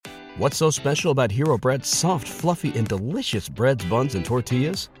What's so special about Hero Bread's soft, fluffy, and delicious breads, buns, and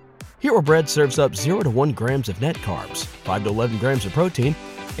tortillas? Hero Bread serves up 0 to 1 grams of net carbs, 5 to 11 grams of protein,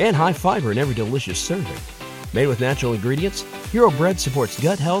 and high fiber in every delicious serving. Made with natural ingredients, Hero Bread supports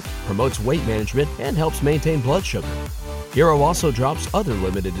gut health, promotes weight management, and helps maintain blood sugar. Hero also drops other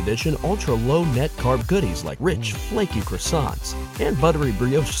limited edition ultra-low net carb goodies like rich, flaky croissants and buttery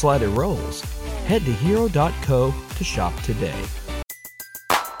brioche slider rolls. Head to hero.co to shop today.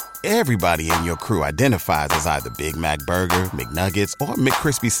 Everybody in your crew identifies as either Big Mac Burger, McNuggets, or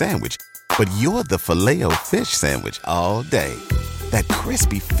McCrispy Sandwich. But you're the Filet-O-Fish Sandwich all day. That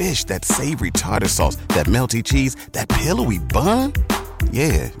crispy fish, that savory tartar sauce, that melty cheese, that pillowy bun.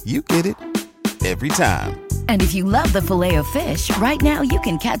 Yeah, you get it. Every time. And if you love the Filet-O-Fish, right now you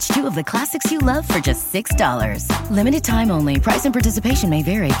can catch 2 of the classics you love for just $6. Limited time only. Price and participation may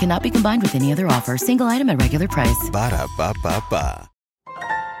vary. Cannot be combined with any other offer. Single item at regular price. Ba-da-ba-ba-ba.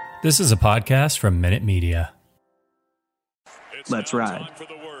 This is a podcast from Minute Media. Let's ride. Time for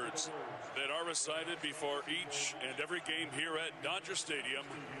the words that are recited before each and every game here at Dodger Stadium.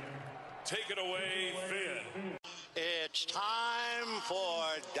 Take it away, Finn. It's time for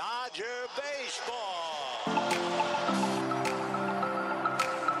Dodger baseball.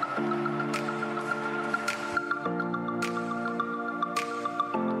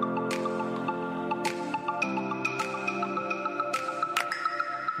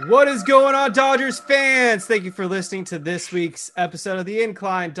 What is going on, Dodgers fans? Thank you for listening to this week's episode of the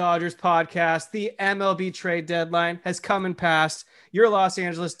Incline Dodgers podcast. The MLB trade deadline has come and passed. Your Los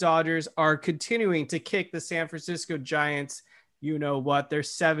Angeles Dodgers are continuing to kick the San Francisco Giants. You know what? They're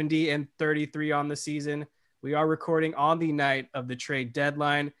 70-33 on the season. We are recording on the night of the trade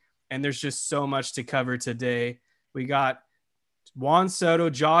deadline, and there's just so much to cover today. We got Juan Soto,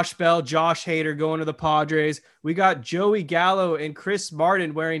 Josh Bell, Josh Hader going to the Padres. We got Joey Gallo and Chris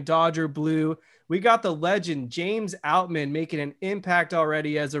Martin wearing Dodger blue. We got the legend James Outman making an impact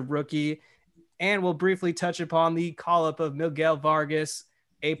already as a rookie. And we'll briefly touch upon the call-up of Miguel Vargas,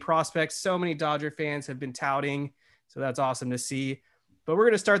 a prospect so many Dodger fans have been touting. So that's awesome to see. But we're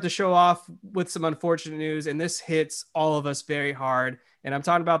going to start the show off with some unfortunate news, and this hits all of us very hard. And I'm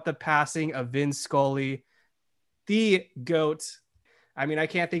talking about the passing of Vin Scully, the GOAT. I mean, I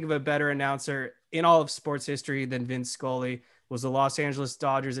can't think of a better announcer in all of sports history than Vin Scully. Was the Los Angeles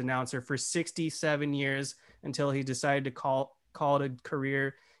Dodgers announcer for 67 years until he decided to call it a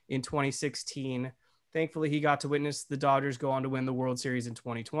career in 2016. Thankfully, he got to witness the Dodgers go on to win the World Series in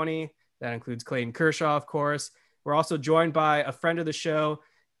 2020. That includes Clayton Kershaw, of course. We're also joined by a friend of the show.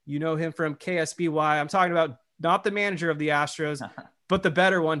 You know him from KSBY. I'm talking about not the manager of the Astros, but the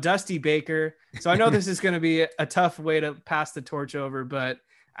better one, Dusty Baker. So I know this is going to be a tough way to pass the torch over, but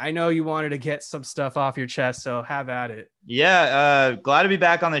I know you wanted to get some stuff off your chest, so have at it. Yeah, glad to be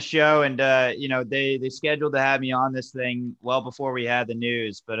back on the show. And, they scheduled to have me on this thing well before we had the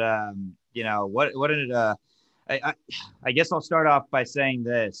news. But, I guess I'll start off by saying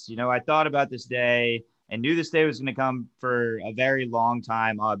this. I thought about this day and knew this day was going to come for a very long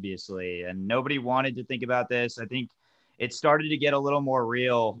time, obviously. And nobody wanted to think about this. I think it started to get a little more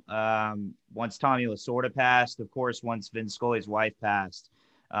real once Tommy Lasorda passed. Of course, once Vin Scully's wife passed,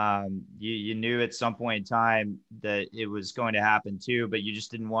 you knew at some point in time that it was going to happen too, but you just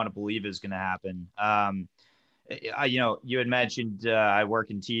didn't want to believe it was going to happen. You had mentioned I work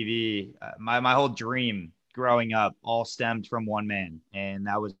in TV. My whole dream growing up all stemmed from one man, and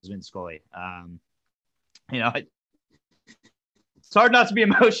that was Vin Scully. It's hard not to be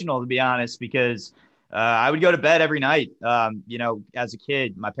emotional, to be honest, because I would go to bed every night. As a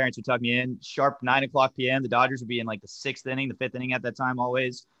kid, my parents would tuck me in sharp 9:00 p.m. The Dodgers would be in like the 6th inning, the 5th inning at that time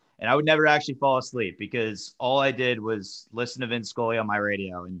always. And I would never actually fall asleep because all I did was listen to Vin Scully on my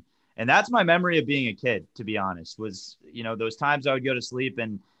radio. And that's my memory of being a kid, to be honest, was, those times I would go to sleep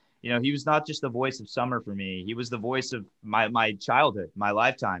and, he was not just the voice of summer for me. He was the voice of my childhood, my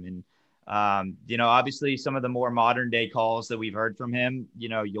lifetime. And, obviously some of the more modern day calls that we've heard from him,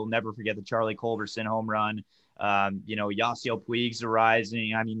 you'll never forget the Charlie Culberson home run, Yasiel Puig's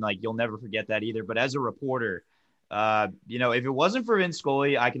arising. I mean, you'll never forget that either. But as a reporter, if it wasn't for Vin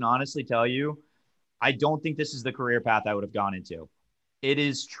Scully, I can honestly tell you, I don't think this is the career path I would have gone into. It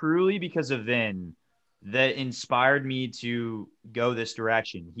is truly because of Vin that inspired me to go this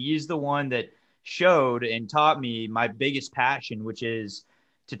direction. He is the one that showed and taught me my biggest passion, which is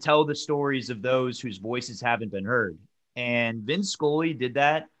to tell the stories of those whose voices haven't been heard. And Vin Scully did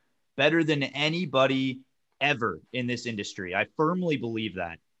that better than anybody ever in this industry. I firmly believe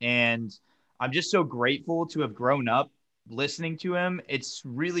that. And I'm just so grateful to have grown up listening to him. It's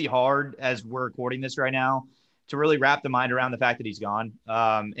really hard as we're recording this right now to really wrap the mind around the fact that he's gone.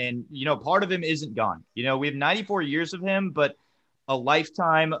 And, part of him isn't gone. We have 94 years of him, but a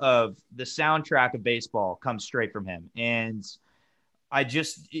lifetime of the soundtrack of baseball comes straight from him. And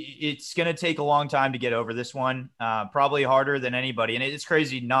it's going to take a long time to get over this one, probably harder than anybody. And it's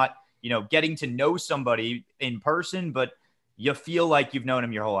crazy not, getting to know somebody in person, but you feel like you've known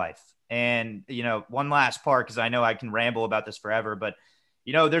him your whole life. And, one last part, because I know I can ramble about this forever, but,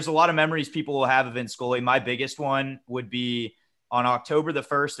 there's a lot of memories people will have of Vin Scully. My biggest one would be on October the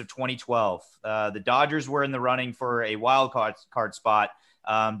 1st of 2012. The Dodgers were in the running for a wild card spot.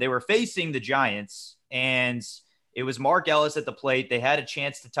 They were facing the Giants, and it was Mark Ellis at the plate. They had a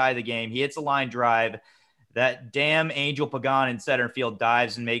chance to tie the game. He hits a line drive. That damn Angel Pagan in center field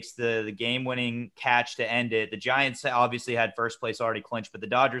dives and makes the game-winning catch to end it. The Giants obviously had first place already clinched, but the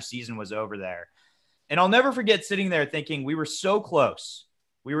Dodgers season was over there. And I'll never forget sitting there thinking we were so close.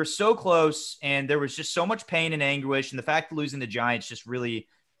 We were so close, and there was just so much pain and anguish, and the fact of losing the Giants just really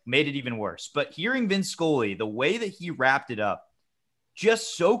made it even worse. But hearing Vin Scully, the way that he wrapped it up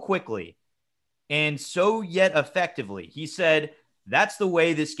just so quickly and so yet effectively, he said, that's the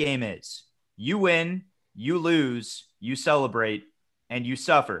way this game is. You win, you lose, you celebrate, and you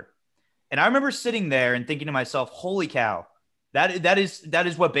suffer. And I remember sitting there and thinking to myself, holy cow, that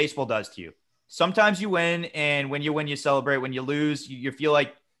is what baseball does to you. Sometimes you win, and when you win, you celebrate. When you lose, you feel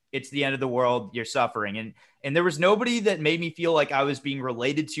like it's the end of the world. You're suffering. And there was nobody that made me feel like I was being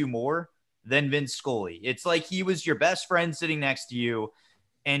related to more than Vin Scully. It's like he was your best friend sitting next to you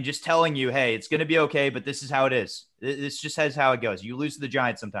and just telling you, hey, it's going to be okay, but this is how it is. This just has how it goes. You lose to the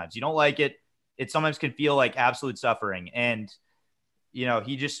Giants sometimes. You don't like it. It sometimes can feel like absolute suffering. And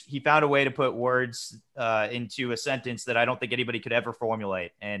he found a way to put words into a sentence that I don't think anybody could ever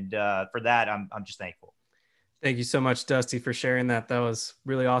formulate. And for that, I'm just thankful. Thank you so much, Dusty, for sharing that. That was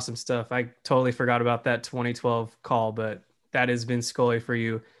really awesome stuff. I totally forgot about that 2012 call, but that is Vin Scully for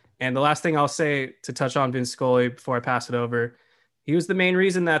you. And the last thing I'll say to touch on Vin Scully before I pass it over, he was the main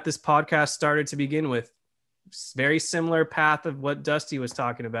reason that this podcast started to begin with. Very similar path of what Dusty was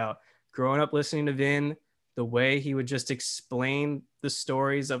talking about. Growing up listening to Vin, the way he would just explain the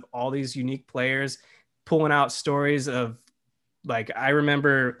stories of all these unique players, pulling out stories of, like, I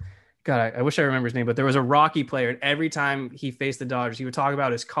remember, God, I wish I remember his name, but there was a Rocky player, and every time he faced the Dodgers, he would talk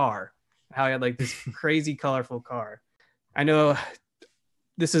about his car, how he had like this crazy colorful car. I know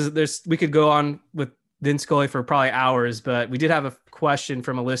we could go on with Vin Scully for probably hours, but we did have a question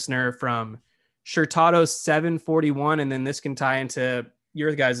from a listener from Shirtato 741, and then this can tie into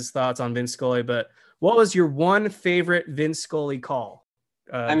your guys' thoughts on Vin Scully, but what was your one favorite Vin Scully call?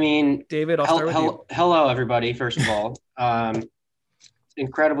 David, I'll start with you. Hello, everybody. First of all,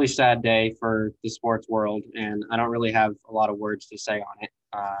 incredibly sad day for the sports world, and I don't really have a lot of words to say on it.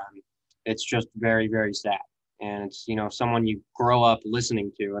 It's just very, very sad, and it's someone you grow up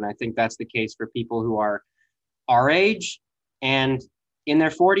listening to, and I think that's the case for people who are our age and in their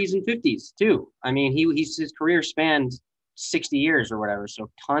 40s and 50s too. I mean, his career spanned 60 years or whatever, so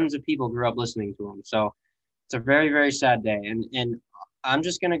tons of people grew up listening to him. So it's a very, very sad day, and I'm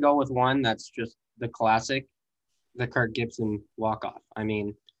just gonna go with one that's just the classic, the Kirk Gibson walk-off. I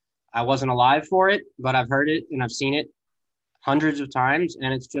mean, I wasn't alive for it, but I've heard it and I've seen it hundreds of times,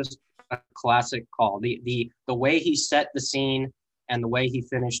 and it's just a classic call. The way he set the scene and the way he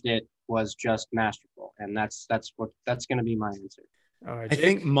finished it was just masterful, and that's going to be my answer. All right, I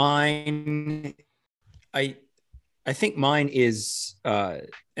think mine is and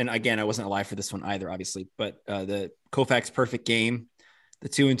again, I wasn't alive for this one either, obviously, but the Koufax perfect game, the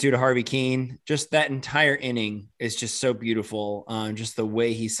 2-2 to Harvey Keene, just that entire inning is just so beautiful. Just the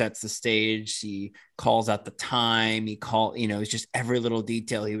way he sets the stage, he calls out the time, it's just every little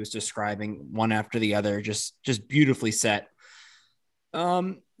detail he was describing one after the other, just beautifully set.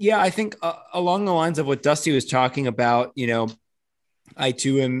 I think along the lines of what Dusty was talking about, I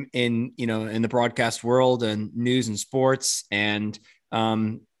too am in the broadcast world and news and sports. And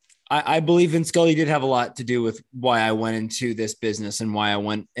I believe Vin Scully did have a lot to do with why I went into this business and why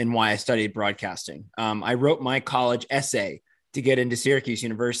I studied broadcasting. I wrote my college essay to get into Syracuse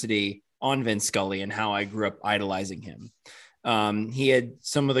University on Vin Scully and how I grew up idolizing him. He had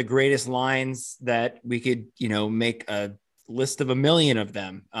some of the greatest lines that we could, make a list of 1 million of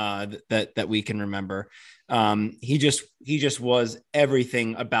them that we can remember. He just was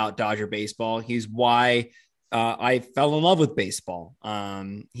everything about Dodger baseball. He's why I fell in love with baseball.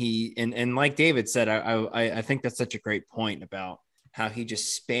 He like David said, I think that's such a great point about how he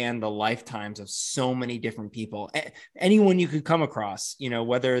just spanned the lifetimes of so many different people. Anyone you could come across,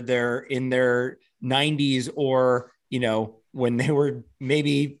 whether they're in their 90s or, when they were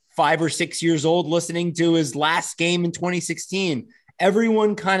maybe 5 or 6 years old listening to his last game in 2016.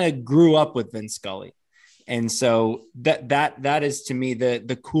 Everyone kind of grew up with Vin Scully. And so that is to me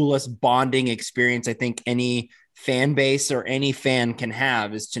the coolest bonding experience I think any fan base or any fan can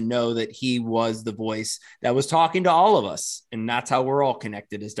have, is to know that he was the voice that was talking to all of us. And that's how we're all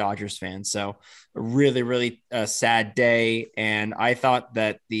connected as Dodgers fans. So a really, really sad day. And I thought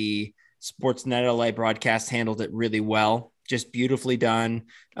that the Sportsnet LA broadcast handled it really well, just beautifully done.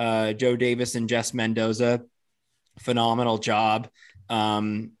 Joe Davis and Jess Mendoza, phenomenal job.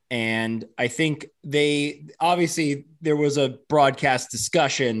 And I think there was a broadcast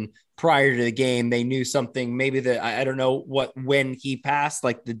discussion prior to the game. They knew something, maybe that I don't know when he passed,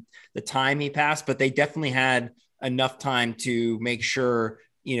 like the time he passed, but they definitely had enough time to make sure,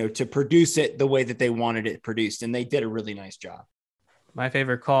 to produce it the way that they wanted it produced. And they did a really nice job. My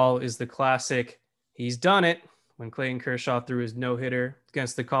favorite call is the classic "he's done it" when Clayton Kershaw threw his no-hitter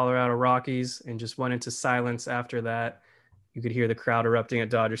against the Colorado Rockies and just went into silence after that. You could hear the crowd erupting at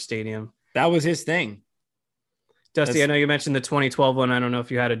Dodger Stadium. That was his thing. Dusty, I know you mentioned the 2012 one. I don't know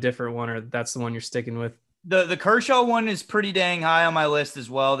if you had a different one or that's the one you're sticking with. The Kershaw one is pretty dang high on my list as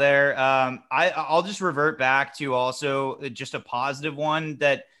well there. I'll just revert back to also just a positive one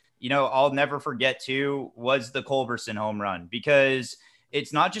that, I'll never forget too, was the Culberson home run, because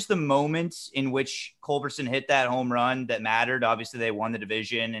it's not just the moments in which Culberson hit that home run that mattered. Obviously they won the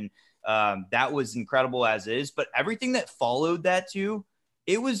division and that was incredible as is, but everything that followed that too,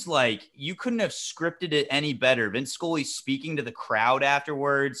 it was like you couldn't have scripted it any better. Vince Scully speaking to the crowd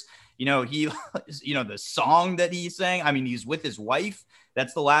afterwards, the song that he sang. I mean, he's with his wife.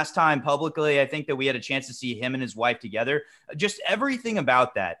 That's the last time publicly I think that we had a chance to see him and his wife together. Just everything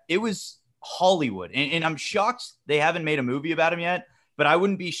about that. It was Hollywood. And I'm shocked they haven't made a movie about him yet, but I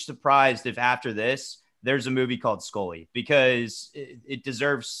wouldn't be surprised if after this, there's a movie called Scully, because it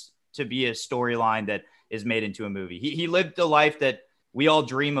deserves to be a storyline that is made into a movie. He lived the life that we all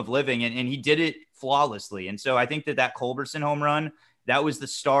dream of living, and he did it flawlessly. And so I think that Culberson home run, that was the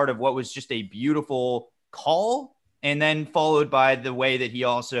start of what was just a beautiful call, and then followed by the way that he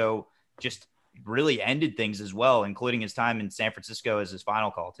also just really ended things as well, including his time in San Francisco as his final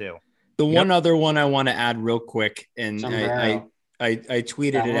call too. The one other one I want to add real quick, and I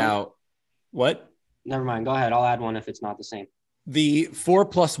tweeted it out. What? Never mind. Go ahead. I'll add one if it's not the same. The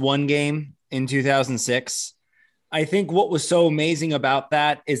 4+1 game in 2006. I think what was so amazing about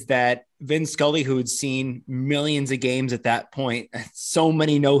that is that Vin Scully, who had seen millions of games at that point, so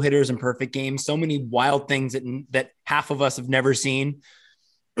many no-hitters and perfect games, so many wild things that half of us have never seen,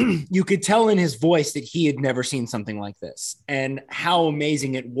 you could tell in his voice that he had never seen something like this, and how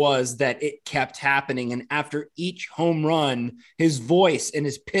amazing it was that it kept happening. And after each home run, his voice and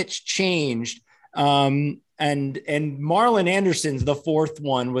his pitch changed. And Marlon Anderson's, the fourth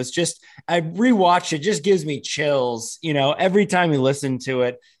one, was just, I rewatched it, just gives me chills, every time you listen to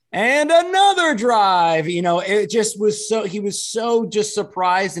it. And another drive, it just was he was so just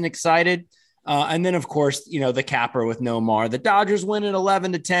surprised and excited. And then of course, the capper with Nomar, the Dodgers win at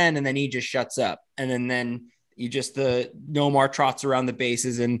 11-10, and then he just shuts up. And then the Nomar trots around the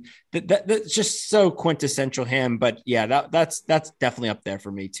bases, and that's just so quintessential him. But yeah, that's definitely up there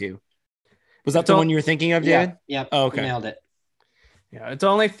for me too. Was that the one you were thinking of, David? Yeah. Oh, okay. Nailed it. Yeah, it's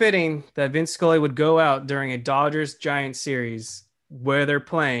only fitting that Vince Scully would go out during a Dodgers-Giants series where they're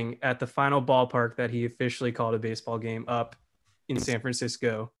playing at the final ballpark that he officially called a baseball game up in San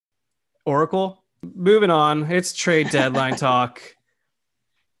Francisco. Oracle, moving on. It's trade deadline talk.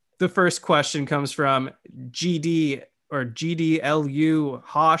 The first question comes from GD or GDLU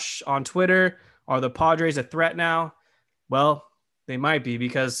Hosh on Twitter. Are the Padres a threat now? Well, they might be,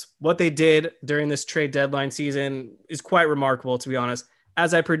 because what they did during this trade deadline season is quite remarkable, to be honest.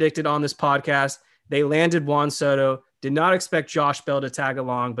 As I predicted on this podcast, they landed Juan Soto, did not expect Josh Bell to tag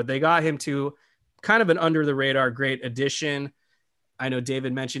along, but they got him to kind of an under the radar great addition. I know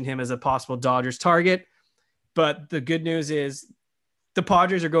David mentioned him as a possible Dodgers target, but the good news is the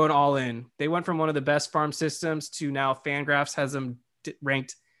Padres are going all in. They went from one of the best farm systems to now Fangraphs has them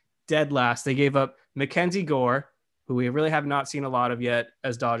ranked dead last. They gave up Mackenzie Gore, who we really have not seen a lot of yet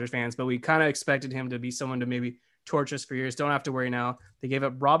as Dodgers fans, but we kind of expected him to be someone to maybe torch us for years. Don't have to worry now. They gave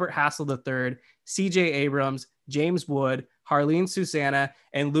up Robert Hassel III, CJ Abrams, James Wood, Harleen Susanna,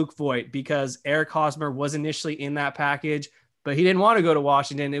 and Luke Voigt, because Eric Hosmer was initially in that package, but he didn't want to go to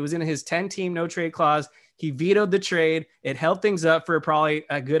Washington. It was in his 10-team no trade clause. He vetoed the trade. It held things up for probably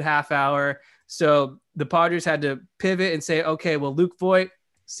a good half hour. So the Padres had to pivot and say, okay, well, Luke Voigt,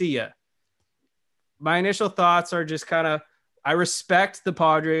 see ya. My initial thoughts are just kind of, I respect the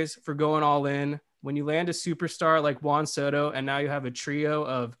Padres for going all in. When you land a superstar like Juan Soto, and now you have a trio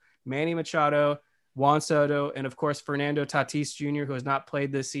of Manny Machado, Juan Soto, and of course, Fernando Tatis Jr., who has not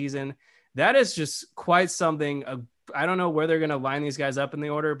played this season. That is just quite something. I don't know where they're going to line these guys up in the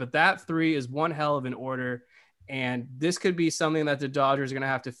order, but that three is one hell of an order. And this could be something that the Dodgers are going to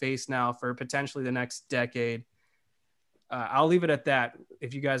have to face now for potentially the next decade. I'll leave it at that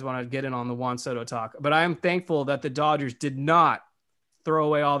if you guys want to get in on the Juan Soto talk. But I am thankful that the Dodgers did not throw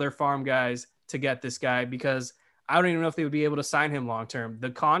away all their farm guys to get this guy, because I don't even know if they would be able to sign him long term. The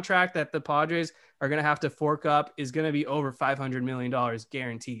contract that the Padres are going to have to fork up is going to be over $500 million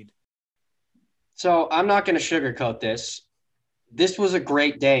guaranteed. So I'm not going to sugarcoat this. This was a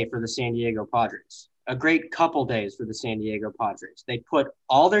great day for the San Diego Padres, a great couple days for the San Diego Padres. They put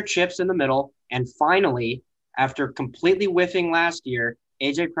all their chips in the middle, and finally, after completely whiffing last year,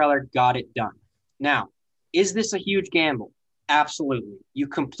 AJ Preller got it done. Now, is this a huge gamble? Absolutely. You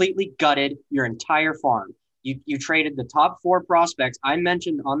completely gutted your entire farm. You traded the top 4 prospects I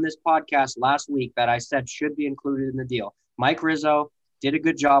mentioned on this podcast last week that I said should be included in the deal. Mike Rizzo did a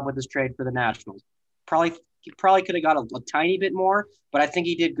good job with this trade for the Nationals. He probably could have got a tiny bit more, but I think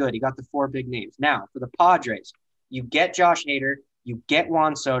he did good. He got the 4 big names. Now, for the Padres, you get Josh Hader, you get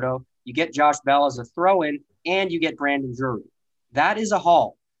Juan Soto, you get Josh Bell as a throw-in, and you get Brandon Drury. That is a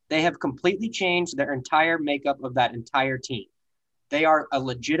haul. They have completely changed their entire makeup of that entire team. They are a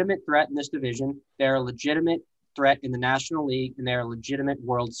legitimate threat in this division. They're a legitimate threat in the National League, and they're a legitimate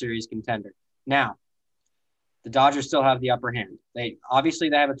World Series contender. Now, the Dodgers still have the upper hand. They have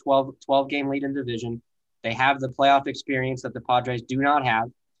a 12-game lead in division. They have the playoff experience that the Padres do not have.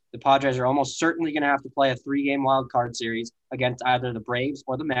 The Padres are almost certainly going to have to play a 3-game wild card series against either the Braves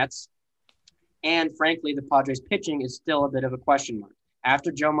or the Mets. And frankly, the Padres pitching is still a bit of a question mark.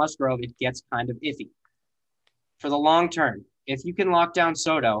 After Joe Musgrove, it gets kind of iffy. For the long term, if you can lock down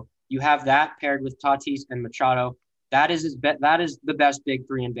Soto, you have that paired with Tatis and Machado. That is the best big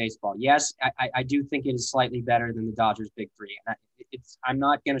three in baseball. Yes, I do think it is slightly better than the Dodgers' big three. I'm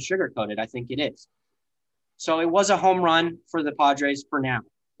not going to sugarcoat it. I think it is. So it was a home run for the Padres for now.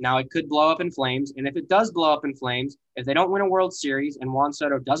 Now it could blow up in flames. And if it does blow up in flames, if they don't win a World Series and Juan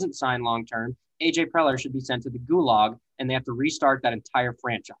Soto doesn't sign long-term, AJ Preller should be sent to the gulag and they have to restart that entire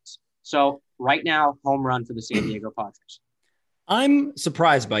franchise. So right now, home run for the San Diego Padres. I'm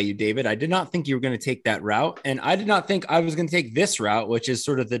surprised by you, David. I did not think you were going to take that route. And I did not think I was going to take this route, which is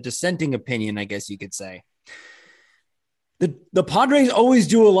sort of the dissenting opinion, I guess you could say. The Padres always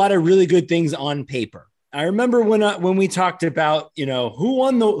do a lot of really good things on paper. I remember when we talked about, who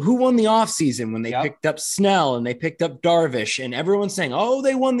won the offseason when they picked up Snell and they picked up Darvish, and everyone's saying, oh,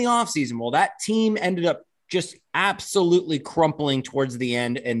 they won the offseason. Well, that team ended up just absolutely crumpling towards the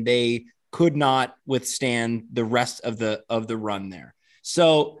end, and they could not withstand the rest of the run there.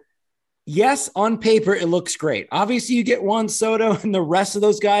 So yes, on paper, it looks great. Obviously you get Juan Soto and the rest of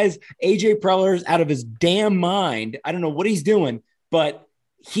those guys. AJ Preller's out of his damn mind. I don't know what he's doing, but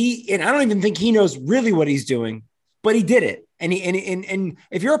I don't even think he knows really what he's doing, but he did it. And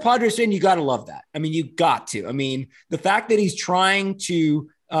if you're a Padres fan, you got to love that. I mean, you got to. I mean, the fact that he's trying to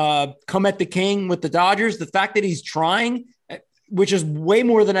come at the king with the Dodgers, the fact that he's trying, which is way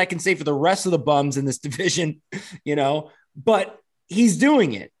more than I can say for the rest of the bums in this division, but he's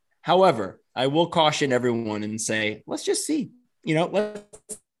doing it. However, I will caution everyone and say, let's just see, let's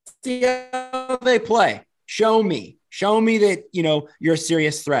see how they play. Show me that, you're a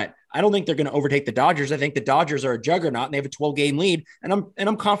serious threat. I don't think they're going to overtake the Dodgers. I think the Dodgers are a juggernaut and they have a 12-game lead. And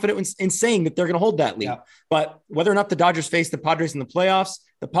I'm confident in saying that they're going to hold that lead. Yeah. But whether or not the Dodgers face the Padres in the playoffs,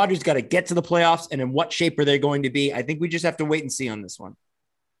 the Padres got to get to the playoffs. And in what shape are they going to be? I think we just have to wait and see on this one.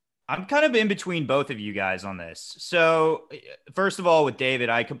 I'm kind of in between both of you guys on this. So first of all, with David,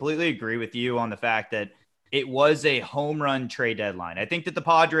 I completely agree with you on the fact that it was a home run trade deadline. I think that the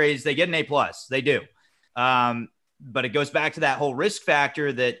Padres, they get an A+. They do. But it goes back to that whole risk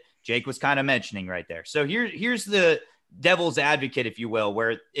factor that Jake was kind of mentioning right there. So here's the devil's advocate, if you will,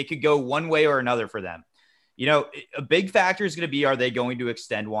 where it could go one way or another for them. A big factor is going to be, are they going to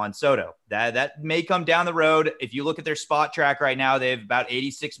extend Juan Soto? That may come down the road. If you look at their spot track right now, they have about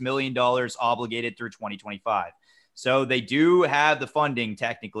 $86 million obligated through 2025. So they do have the funding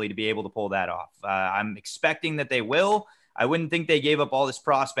technically to be able to pull that off. I'm expecting that they will. I wouldn't think they gave up all this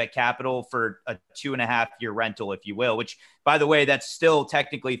prospect capital for a 2.5-year rental, if you will, which, by the way, that's still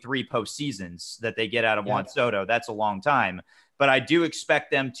technically 3 postseasons that they get out of Juan Soto. That's a long time. But I do expect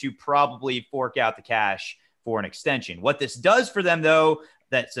them to probably fork out the cash for an extension. What this does for them, though,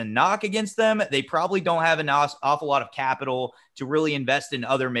 that's a knock against them. They probably don't have an awful lot of capital to really invest in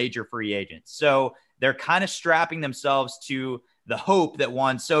other major free agents. So they're kind of strapping themselves to the hope that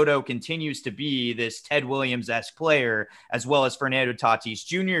Juan Soto continues to be this Ted Williams-esque player, as well as Fernando Tatis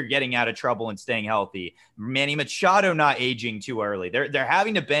Jr. getting out of trouble and staying healthy, Manny Machado not aging too early. They're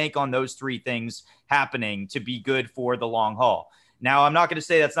having to bank on those three things happening to be good for the long haul. Now, I'm not going to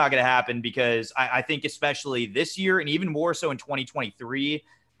say that's not going to happen, because I think especially this year and even more so in 2023,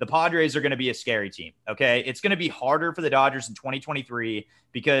 the Padres are going to be a scary team. Okay. It's going to be harder for the Dodgers in 2023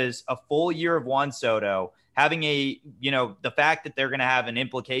 because a full year of Juan Soto having the fact that they're going to have an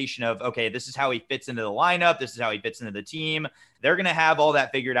implication of, okay, this is how he fits into the lineup. This is how he fits into the team. They're going to have all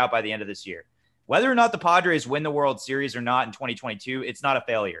that figured out by the end of this year. Whether or not the Padres win the World Series or not in 2022, it's not a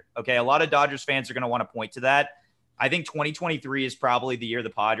failure. Okay. A lot of Dodgers fans are going to want to point to that. I think 2023 is probably the year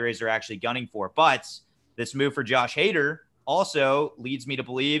the Padres are actually gunning for, but this move for Josh Hader also leads me to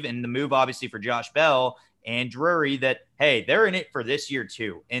believe, in the move obviously for Josh Bell and Drury, that, hey, they're in it for this year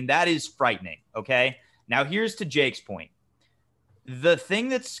too. And that is frightening. Okay. Now here's to Jake's point. The thing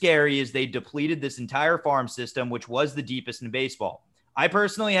that's scary is they depleted this entire farm system, which was the deepest in baseball. I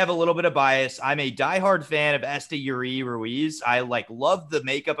personally have a little bit of bias. I'm a diehard fan of Esteury Ruiz. I love the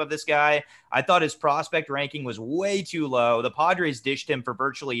makeup of this guy. I thought his prospect ranking was way too low. The Padres dished him for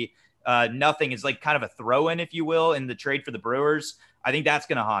virtually nothing. Is kind of a throw-in, if you will, in the trade for the Brewers. I think that's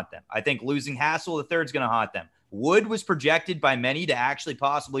going to haunt them. I think losing Hassel III is going to haunt them. Wood was projected by many to actually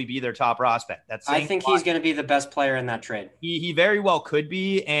possibly be their top prospect. I think he's going to be the best player in that trade. He very well could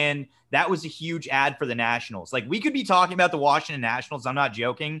be, and that was a huge ad for the Nationals. We could be talking about the Washington Nationals, I'm not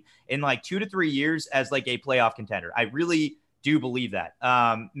joking, in 2 to 3 years as a playoff contender. I really do believe that.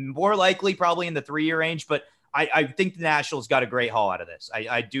 More likely probably in the 3-year range, but I think the Nationals got a great haul out of this.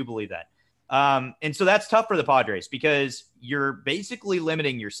 I do believe that. And so that's tough for the Padres because you're basically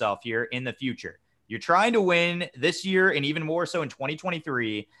limiting yourself here in the future. You're trying to win this year and even more so in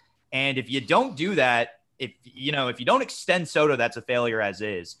 2023. And if you don't do that, if you don't extend Soto, that's a failure as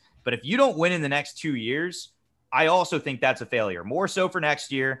is. But if you don't win in the next 2 years, I also think that's a failure. More so for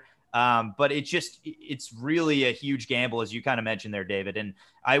next year. But it's really a huge gamble, as you kind of mentioned there, David. And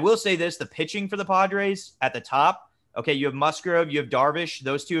I will say this, the pitching for the Padres at the top, okay, you have Musgrove, you have Darvish.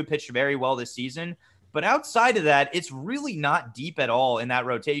 Those two have pitched very well this season. But outside of that, it's really not deep at all in that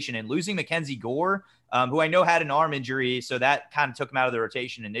rotation. And losing Mackenzie Gore, who I know had an arm injury, so that kind of took him out of the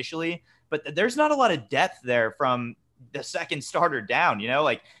rotation initially. But there's not a lot of depth there from the second starter down.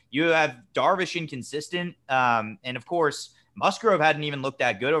 You have Darvish inconsistent. And of course, Musgrove hadn't even looked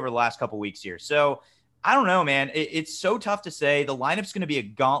that good over the last couple weeks here. So I don't know, man. It's so tough to say. The lineup's going to be a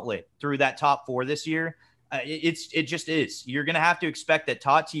gauntlet through that top 4 this year. It just is. You're going to have to expect that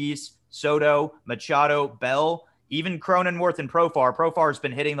Tatis, Soto, Machado, Bell, even Cronenworth and Profar. Profar has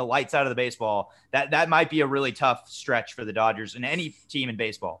been hitting the lights out of the baseball. That might be a really tough stretch for the Dodgers and any team in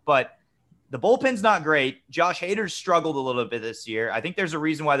baseball. But the bullpen's not great. Josh Hader's struggled a little bit this year. I think there's a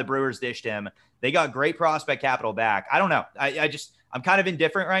reason why the Brewers dished him. They got great prospect capital back. I don't know. I'm kind of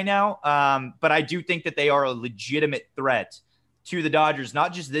indifferent right now. But I do think that they are a legitimate threat to the Dodgers,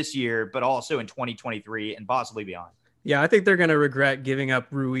 not just this year, but also in 2023 and possibly beyond. Yeah, I think they're going to regret giving up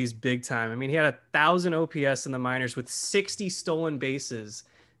Ruiz big time. I mean, he had 1,000 OPS in the minors with 60 stolen bases.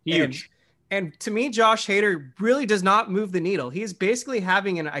 Huge. And to me, Josh Hader really does not move the needle. He's basically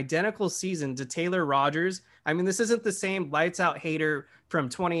having an identical season to Taylor Rogers. I mean, this isn't the same lights out Hader from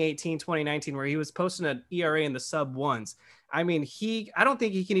 2018, 2019, where he was posting an ERA in the sub ones. I mean, I don't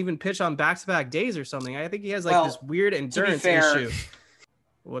think he can even pitch on back-to-back days or something. I think he has this weird endurance issue.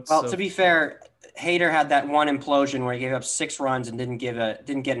 To be fair, Hader had that one implosion where he gave up 6 runs and didn't get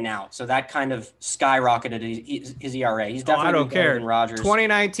an out. So that kind of skyrocketed his ERA. He's definitely I don't care. Than Rogers.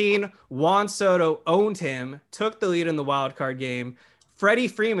 2019, Juan Soto owned him, took the lead in the wild card game. Freddie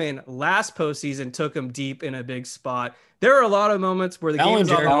Freeman last postseason took him deep in a big spot. There are a lot of moments where the game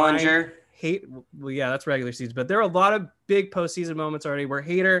is on the line. That's regular season, but there are a lot of big postseason moments already where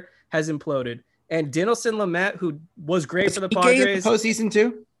Hader has imploded. And Dinelson Lamet, who was great for the Padres, postseason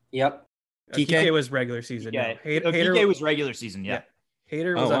too. Yep. TK was regular season. Yeah, Hader TK was regular season. Yeah.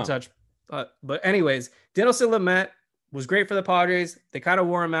 Hader was untouched. But anyways, Dinelson Lamet was great for the Padres. They kind of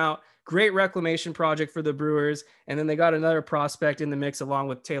wore him out. Great reclamation project for the Brewers. And then they got another prospect in the mix along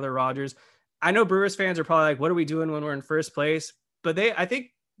with Taylor Rogers. I know Brewers fans are probably like, what are we doing when we're in first place? But I think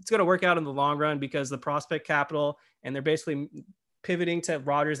it's going to work out in the long run because the prospect capital, and they're basically pivoting to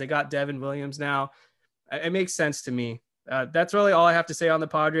Rogers. They got Devin Williams now. It makes sense to me. That's really all I have to say on the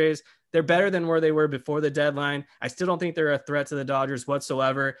Padres. They're better than where they were before the deadline. I still don't think they're a threat to the Dodgers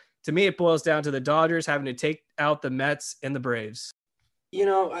whatsoever. To me, it boils down to the Dodgers having to take out the Mets and the Braves.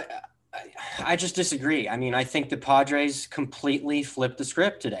 I just disagree. I mean, I think the Padres completely flipped the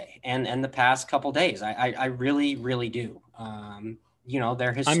script today and the past couple days. I really, really do.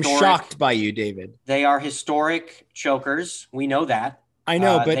 They're historic. I'm shocked by you, David. They are historic chokers. We know that. I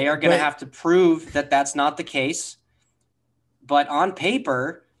know, but they are going to have to prove that that's not the case. But on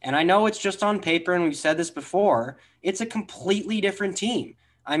paper, and I know it's just on paper, and we've said this before, it's a completely different team.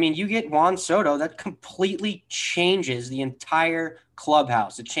 I mean, you get Juan Soto, that completely changes the entire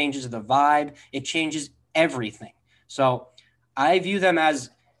clubhouse. It changes the vibe. It changes everything. So I view them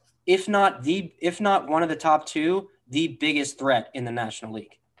as, if not one of the top two, the biggest threat in the National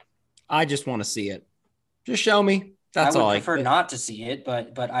League. I just want to see it. Just show me. That's all. I would prefer not to see it,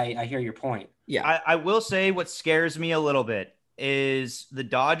 but I hear your point. Yeah. I will say what scares me a little bit is the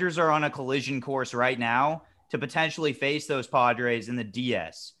Dodgers are on a collision course right now to potentially face those Padres in the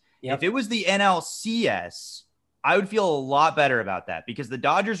DS. Yep. If it was the NLCS, I would feel a lot better about that because the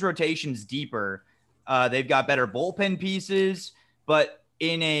Dodgers rotation's deeper. They've got better bullpen pieces, but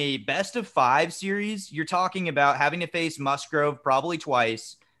in a best of 5 series, you're talking about having to face Musgrove probably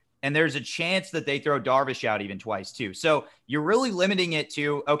twice. And there's a chance that they throw Darvish out even twice too. So you're really limiting it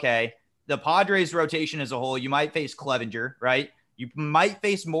to, okay, the Padres rotation as a whole, you might face Clevenger, right? You might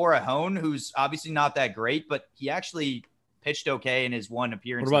face Morahone, who's obviously not that great, but he actually pitched okay in his one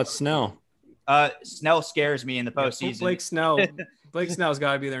appearance. What about Snell? Snell scares me in the postseason. Blake Snell's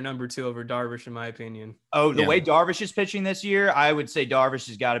got to be their number 2 over Darvish, in my opinion. Oh, the way Darvish is pitching this year, I would say Darvish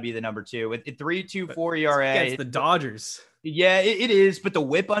has got to be the number 2 with 3.24 ERA. Against the Dodgers. Yeah, it is, but the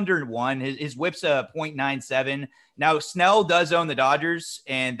whip under 1, his whip's a 0.97. Now, Snell does own the Dodgers,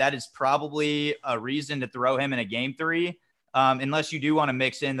 and that is probably a reason to throw him in a game 3. Unless you do want to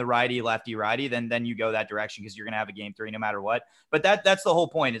mix in the righty, lefty, righty, then you go that direction because you're going to have a game 3 no matter what. But that's the whole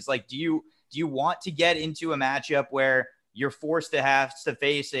point. It's like, do you want to get into a matchup where you're forced to have to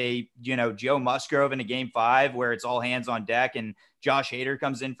face a, Joe Musgrove in a game 5 where it's all hands on deck and Josh Hader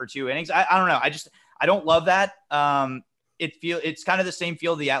comes in for 2 innings? I don't know. I don't love that. It's kind of the same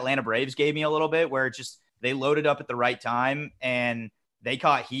feel the Atlanta Braves gave me a little bit, where they loaded up at the right time and they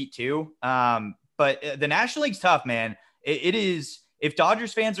caught heat too. But the National League's tough, man. It is. If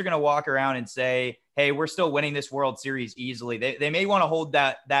Dodgers fans are going to walk around and say, hey, we're still winning this World Series easily, they may want to hold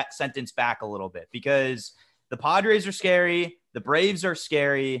that sentence back a little bit, because the Padres are scary. The Braves are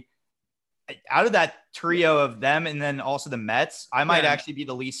scary. Out of that trio of them, and then also the Mets, I might actually be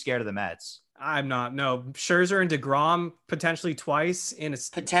the least scared of the Mets. I'm not. No, Scherzer and DeGrom potentially twice in a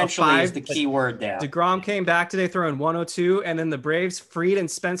potentially is the key word there. DeGrom came back today throwing 102, and then the Braves, Fried and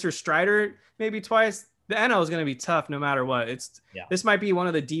Spencer Strider maybe twice. The NL is going to be tough no matter what. This might be one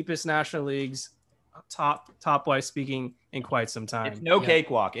of the deepest National Leagues, top wise speaking, in quite some time. It's no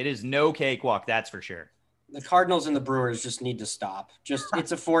cakewalk. It is no cakewalk. That's for sure. The Cardinals and the Brewers just need to stop.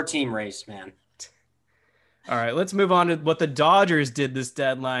 It's a 4-team race, man. All right, let's move on to what the Dodgers did this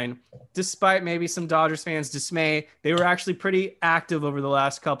deadline. Despite maybe some Dodgers fans' dismay, they were actually pretty active over the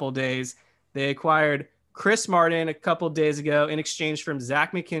last couple of days. They acquired Chris Martin a couple of days ago in exchange from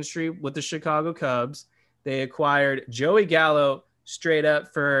Zach McKinstry with the Chicago Cubs. They acquired Joey Gallo straight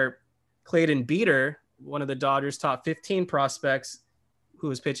up for Clayton Beeter, one of the Dodgers' top 15 prospects who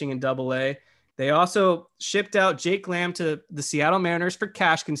was pitching in Double-A. They also shipped out Jake Lamb to the Seattle Mariners for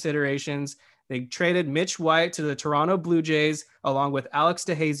cash considerations. They traded Mitch White to the Toronto Blue Jays, along with Alex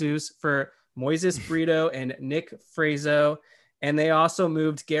DeJesus for Moises Brito and Nick Frazo. And they also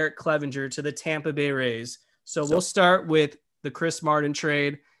moved Garrett Clevenger to the Tampa Bay Rays. So we'll start with the Chris Martin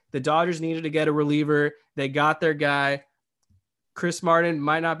trade. The Dodgers needed to get a reliever. They got their guy. Chris Martin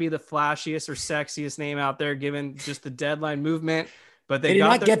might not be the flashiest or sexiest name out there, given just the deadline movement. But they did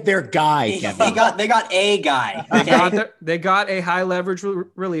not get their guy. They got a guy. Okay? They got a high leverage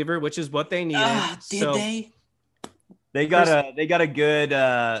reliever, which is what they needed. Did they? They got a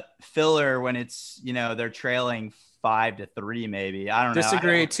good filler when it's they're trailing 5-3 maybe. I don't know.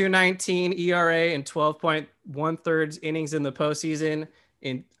 Disagree. 2.19 ERA and 12.1 innings in the postseason.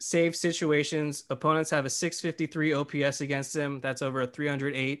 In save situations, opponents have a 653 OPS against them. That's over a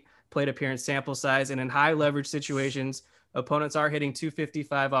 308 plate appearance sample size. And in high leverage situations, opponents are hitting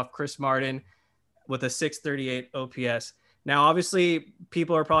 255 off Chris Martin with a 638 OPS. Now, obviously,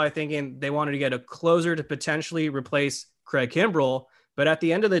 people are probably thinking they wanted to get a closer to potentially replace Craig Kimbrell. But at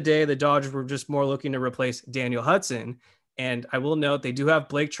the end of the day, the Dodgers were just more looking to replace Daniel Hudson. And I will note they do have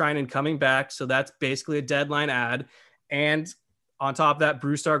Blake Trinan coming back. So that's basically a deadline add. And on top of that,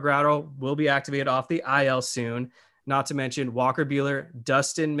 Brusdar Graterol will be activated off the IL soon. Not to mention Walker Buehler,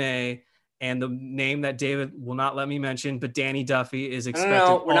 Dustin May, and the name that David will not let me mention, but Danny Duffy is expected.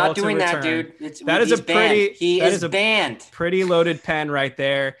 No, we're not doing that, dude. That is a banned. Pretty loaded pen right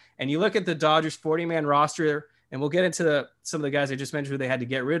there. And you look at the Dodgers 40-man roster, and we'll get into some of the guys I just mentioned who they had to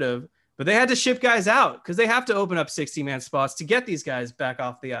get rid of. But they had to ship guys out because they have to open up 60-man spots to get these guys back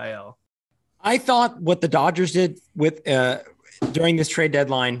off the IL. I thought what the Dodgers did with during this trade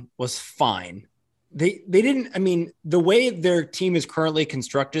deadline was fine. They didn't. I mean, the way their team is currently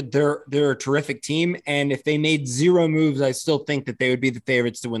constructed, they're a terrific team. And if they made 0 moves, I still think that they would be the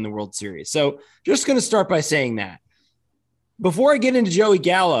favorites to win the World Series. So just going to start by saying that. Before I get into Joey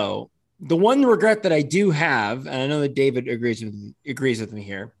Gallo, the one regret that I do have, and I know that David agrees with me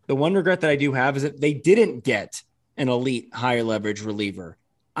here, the one regret that I do have is that they didn't get an elite higher leverage reliever.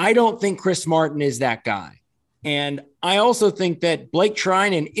 I don't think Chris Martin is that guy. And I also think that Blake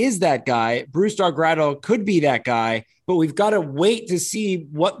Treinen is that guy. Bruce Dargratto could be that guy, but we've got to wait to see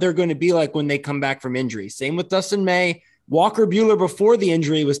what they're going to be like when they come back from injury. Same with Dustin May. Walker Buehler before the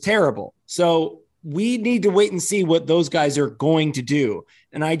injury was terrible. So we need to wait and see what those guys are going to do.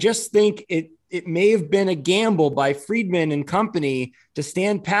 And I just think it may have been a gamble by Friedman and company to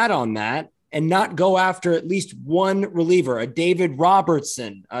stand pat on that and not go after at least one reliever, a David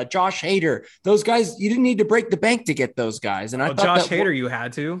Robertson, Josh Hader. Those guys, you didn't need to break the bank to get those guys. And I thought Josh Hader, you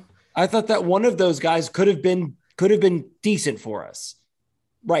had to. I thought that one of those guys could have been decent for us.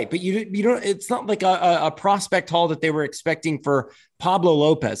 Right. But you don't, it's not like a prospect haul that they were expecting for Pablo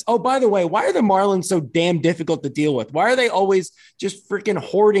Lopez. Oh, by the way, why are the Marlins so damn difficult to deal with? Why are they always just freaking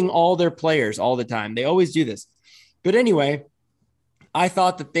hoarding all their players all the time? They always do this. But anyway, I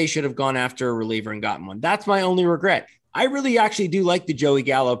thought that they should have gone after a reliever and gotten one. That's my only regret. I really actually do like the Joey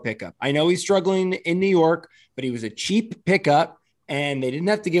Gallo pickup. I know he's struggling in New York, but he was a cheap pickup and they didn't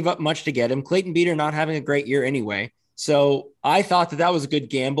have to give up much to get him. Clayton Beeter not having a great year anyway. So I thought that was a good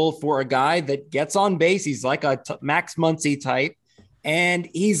gamble for a guy that gets on base. He's like a Max Muncy type, and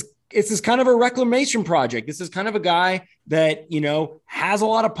this is kind of a reclamation project. This is kind of a guy that, has a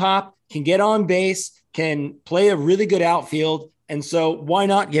lot of pop, can get on base, can play a really good outfield. And so why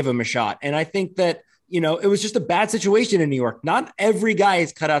not give him a shot? And I think that, it was just a bad situation in New York. Not every guy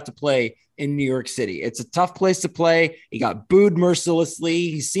is cut out to play in New York City. It's a tough place to play. He got booed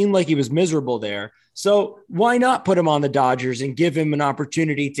mercilessly. He seemed like he was miserable there. So why not put him on the Dodgers and give him an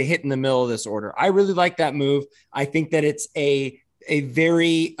opportunity to hit in the middle of this order? I really like that move. I think that it's a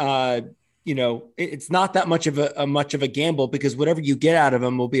very, it's not that much of a gamble because whatever you get out of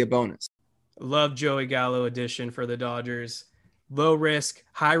him will be a bonus. Love Joey Gallo addition for the Dodgers. Low risk,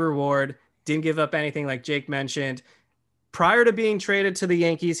 high reward. Didn't give up anything like Jake mentioned. Prior to being traded to the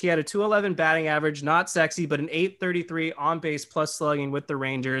Yankees, he had a 211 batting average, not sexy, but an 833 on base plus slugging with the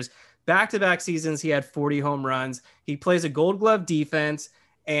Rangers. Back-to-back seasons, he had 40 home runs. He plays a gold glove defense,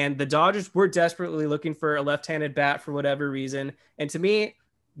 and the Dodgers were desperately looking for a left-handed bat for whatever reason. And to me,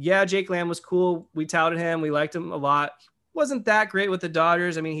 yeah, Jake Lamb was cool. We touted him. We liked him a lot. Wasn't that great with the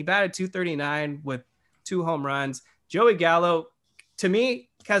Dodgers. I mean, he batted 239 with 2 home runs. Joey Gallo, to me,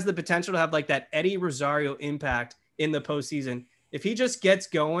 has the potential to have like that Eddie Rosario impact in the postseason. If he just gets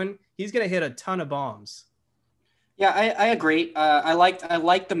going, he's going to hit a ton of bombs. Yeah, I agree. I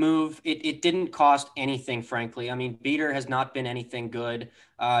liked the move. It didn't cost anything, frankly. I mean, Beeter has not been anything good.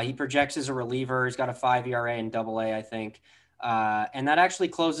 He projects as a reliever. He's got a 5 ERA in AA, I think. And that actually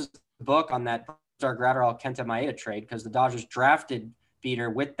closes the book on that Gratterall Kenta Maeda trade because the Dodgers drafted Beeter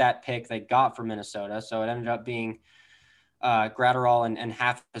with that pick they got from Minnesota. So it ended up being Gratterall and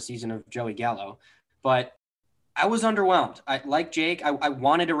half a season of Joey Gallo. But I was underwhelmed. Like Jake, I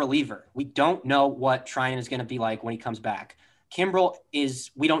wanted a reliever. We don't know what Treinen is going to be like when he comes back. Kimbrel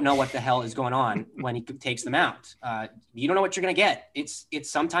we don't know what the hell is going on when he takes them out. You don't know what you're going to get. It's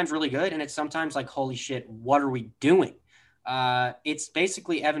sometimes really good, and it's sometimes like, holy shit, what are we doing? It's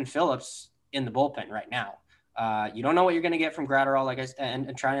basically Evan Phillips in the bullpen right now. You don't know what you're going to get from Gratterall, and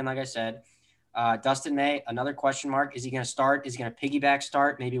Treinen, like I said. Dustin May, another question mark. Is he going to start? Is he going to piggyback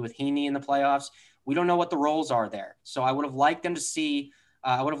start, maybe with Heaney in the playoffs? We don't know what the roles are there. So I would have liked them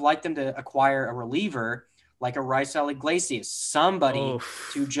to acquire a reliever like a Raisel Iglesias, somebody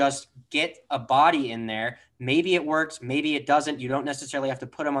to just get a body in there. Maybe it works, maybe it doesn't. You don't necessarily have to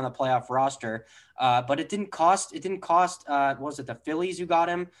put him on the playoff roster. But it didn't cost, was it the Phillies who got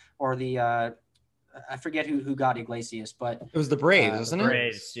him or the, I forget who got Iglesias, but it was the Braves, wasn't it?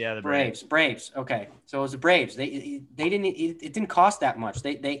 Braves, yeah, the Braves. Braves. Okay, so it was the Braves. They didn't. It didn't cost that much.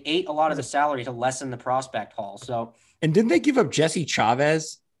 They ate a lot of the salary to lessen the prospect haul. So, and didn't they give up Jesse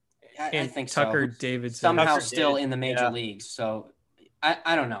Chavez? I think Tucker so. Davidson somehow still in the major leagues. So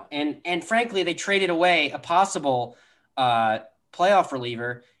I don't know. And frankly, they traded away a possible playoff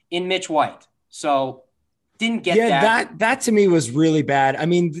reliever in Mitch White. So didn't get that. That to me was really bad. I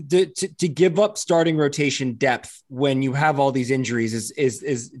mean, to give up starting rotation depth when you have all these injuries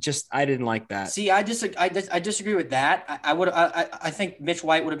is just, I didn't like that. See, I disagree with that. I think Mitch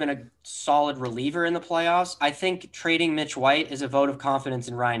White would have been a solid reliever in the playoffs. I think trading Mitch White is a vote of confidence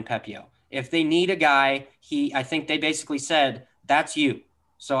in Ryan Pepio. If they need a guy, I think they basically said, that's you.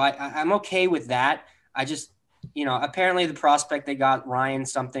 So I'm okay with that. I just, apparently the prospect they got, Ryan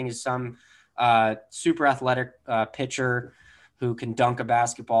something, is some super athletic pitcher who can dunk a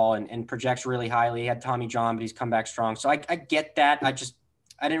basketball and projects really highly. He had Tommy John, but he's come back strong. So I get that. I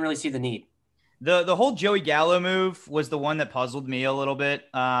didn't really see the need. The whole Joey Gallo move was the one that puzzled me a little bit.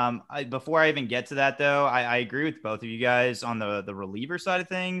 Before I even get to that, though, I agree with both of you guys on the reliever side of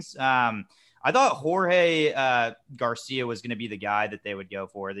things. I thought Jorge Garcia was going to be the guy that they would go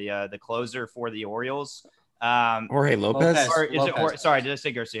for, the closer for the Orioles. Jorge Lopez? Sorry, did I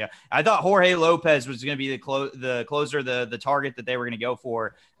say Garcia? I thought Jorge Lopez was going to be the closer, the target that they were going to go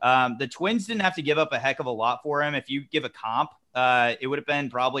for. The Twins didn't have to give up a heck of a lot for him. If you give a comp, it would have been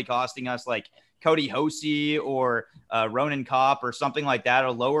probably costing us like Cody Hosey or Ronan Kopp or something like that,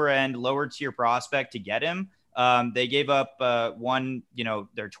 a lower tier prospect to get him. They gave up one,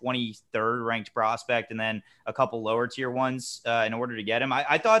 their 23rd ranked prospect and then a couple lower tier ones in order to get him.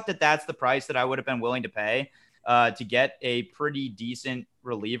 I thought that's the price that I would have been willing to pay to get a pretty decent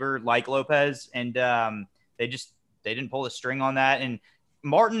reliever like Lopez. And they didn't pull the string on that. And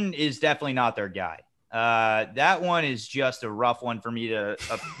Martin is definitely not their guy. That one is just a rough pill for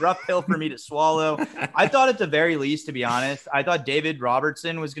me to swallow. I thought at the very least, to be honest, I thought David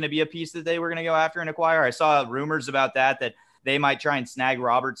Robertson was going to be a piece that they were going to go after and acquire. I saw rumors about that they might try and snag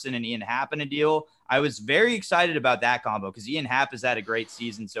Robertson and Ian Happ in a deal. I was very excited about that combo because Ian Happ has had a great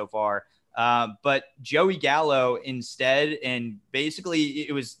season so far. But Joey Gallo instead, and basically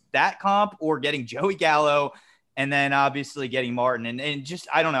it was that comp or getting Joey Gallo and then obviously getting Martin. And just,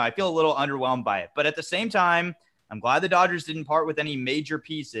 I don't know, I feel a little underwhelmed by it. But at the same time, I'm glad the Dodgers didn't part with any major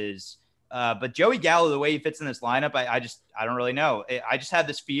pieces. But Joey Gallo, the way he fits in this lineup, I don't really know. I just have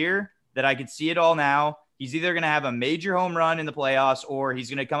this fear that I could see it all now. He's either going to have a major home run in the playoffs or he's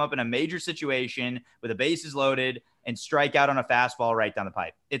going to come up in a major situation with the bases loaded and strike out on a fastball right down the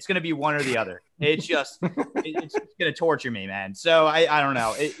pipe. It's going to be one or the other. It's just, it's going to torture me, man. So I don't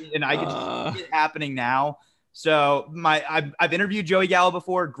know. And I can just see it happening now. So I've interviewed Joey Gallo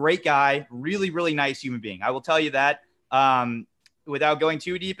before. Great guy, really, really nice human being. I will tell you that. Without going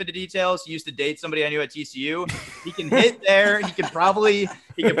too deep into details, he used to date somebody I knew at TCU. He can hit there. He could probably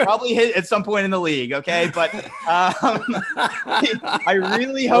hit at some point in the league. Okay, but I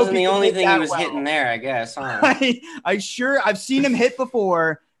really hope wasn't the only thing he was hitting there. I guess. Huh? I've seen him hit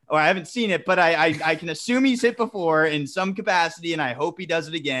before. Or I haven't seen it, but I can assume he's hit before in some capacity, and I hope he does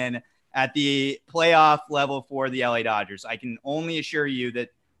it again at the playoff level for the LA Dodgers. I can only assure you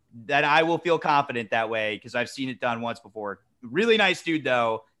that I will feel confident that way because I've seen it done once before. Really nice dude,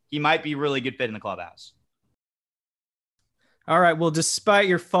 though. He might be a really good fit in the clubhouse. All right. Well, despite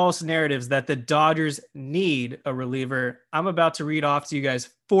your false narratives that the Dodgers need a reliever, I'm about to read off to you guys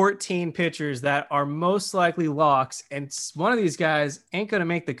 14 pitchers that are most likely locks, and one of these guys ain't going to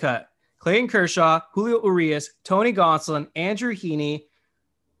make the cut. Clayton Kershaw, Julio Urias, Tony Gonsolin, Andrew Heaney,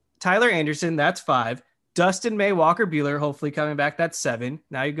 Tyler Anderson, that's 5. Dustin May, Walker Buehler, hopefully coming back, that's 7.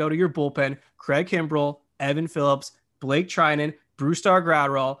 Now you go to your bullpen, Craig Kimbrell, Evan Phillips, Blake Trinan, Brusdar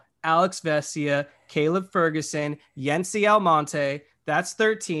Graterol, Alex Vesia, Caleb Ferguson, Yency Almonte, that's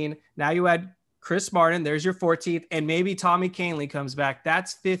 13. Now you add Chris Martin, there's your 14th, and maybe Tommy Kahnle comes back.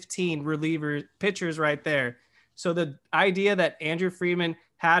 That's 15 reliever pitchers right there. So the idea that Andrew Friedman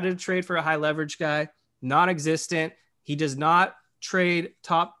had to trade for a high leverage guy, non-existent. He does not trade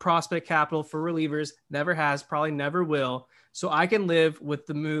top prospect capital for relievers, never has, probably never will. So I can live with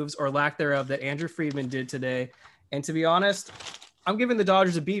the moves or lack thereof that Andrew Friedman did today. And to be honest, I'm giving the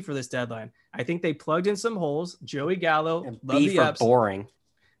Dodgers a B for this deadline. I think they plugged in some holes. Joey Gallo, B for boring.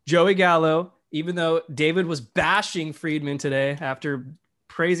 Joey Gallo, even though David was bashing Friedman today after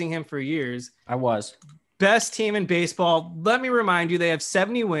praising him for years. I was. Best team in baseball. Let me remind you, they have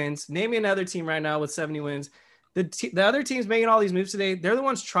 70 wins. Name me another team right now with 70 wins. The other teams making all these moves today, they're the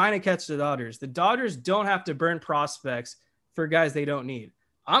ones trying to catch the Dodgers. The Dodgers don't have to burn prospects for guys they don't need.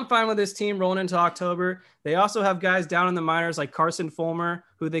 I'm fine with this team rolling into October. They also have guys down in the minors like Carson Fulmer,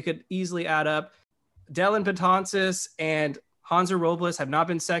 who they could easily add up. Dylan Betances and Hanser Robles have not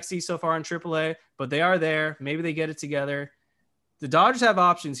been sexy so far in AAA, but they are there. Maybe they get it together. The Dodgers have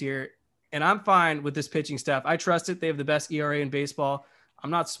options here, and I'm fine with this pitching staff. I trust it. They have the best ERA in baseball.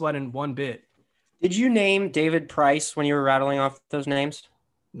 I'm not sweating one bit. Did you name David Price when you were rattling off those names?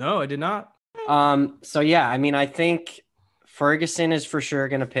 No, I did not. So yeah, I mean, I think Ferguson is for sure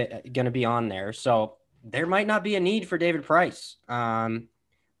gonna be on there. So there might not be a need for David Price.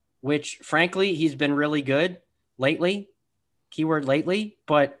 Which frankly, he's been really good lately. Keyword lately,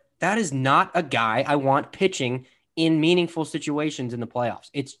 but that is not a guy I want pitching in meaningful situations in the playoffs.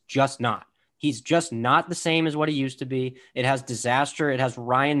 It's just not. He's just not the same as what he used to be. It has disaster. It has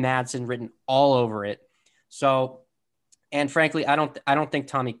Ryan Madsen written all over it. So, and frankly, I don't think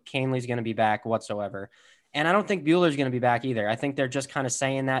Tommy Kahnle's going to be back whatsoever. And I don't think Buehler's going to be back either. I think they're just kind of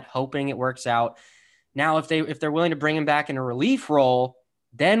saying that, hoping it works out. Now, if they're willing to bring him back in a relief role,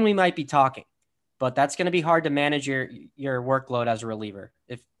 then we might be talking. But that's going to be hard to manage your workload as a reliever.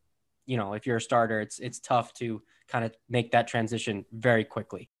 If you're a starter, it's tough to kind of make that transition very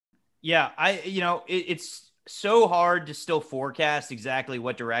quickly. Yeah, it's so hard to still forecast exactly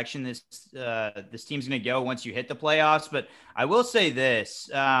what direction this team's going to go once you hit the playoffs. But I will say this,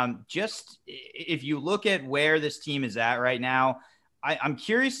 just if you look at where this team is at right now, I'm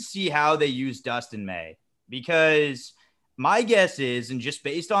curious to see how they use Dustin May, because my guess is, and just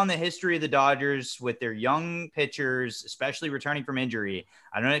based on the history of the Dodgers with their young pitchers, especially returning from injury,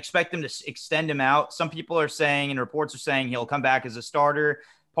 I don't expect them to extend him out. Some people are saying, and reports are saying, he'll come back as a starter.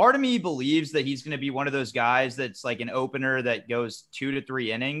 Part of me believes that he's going to be one of those guys that's like an opener that goes 2 to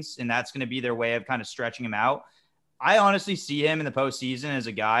 3 innings, and that's going to be their way of kind of stretching him out. I honestly see him in the postseason as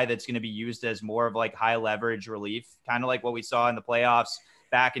a guy that's going to be used as more of like high leverage relief, kind of like what we saw in the playoffs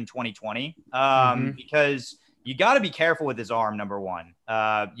back in 2020, because you got to be careful with his arm, number one.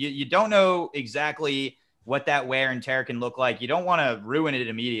 You don't know exactly what that wear and tear can look like. You don't want to ruin it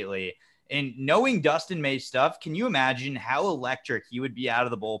immediately. And knowing Dustin May's stuff, can you imagine how electric he would be out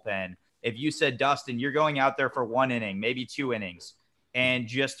of the bullpen if you said, Dustin, you're going out there for 1 inning, maybe 2 innings, and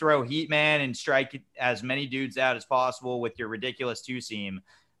just throw heat man and strike as many dudes out as possible with your ridiculous 2-seam.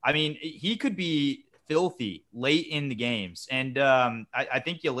 I mean, he could be filthy late in the games. And I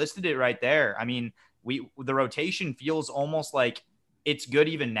think you listed it right there. I mean, the rotation feels almost like it's good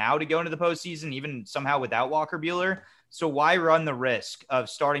even now to go into the postseason, even somehow without Walker Buehler. So why run the risk of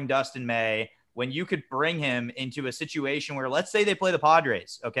starting Dustin May when you could bring him into a situation where, let's say they play the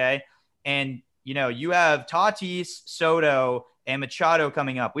Padres, okay? And, you have Tatis, Soto, and Machado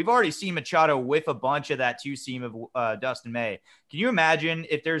coming up. We've already seen Machado whiff a bunch of that 2-seam of Dustin May. Can you imagine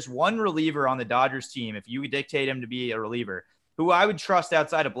if there's one reliever on the Dodgers team, if you dictate him to be a reliever, who I would trust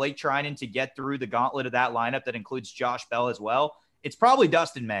outside of Blake Trinan to get through the gauntlet of that lineup that includes Josh Bell as well? It's probably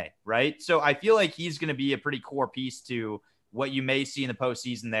Dustin May, right? So I feel like he's going to be a pretty core piece to what you may see in the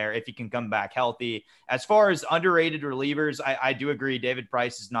postseason there if he can come back healthy. As far as underrated relievers, I do agree David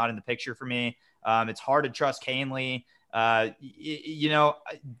Price is not in the picture for me. It's hard to trust Kahnle.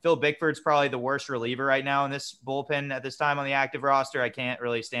 Phil Bickford's probably the worst reliever right now in this bullpen at this time on the active roster. I can't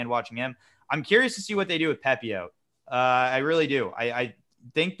really stand watching him. I'm curious to see what they do with Pepiot. I really do. I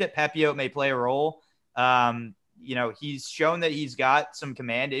think that Pepiot may play a role. He's shown that he's got some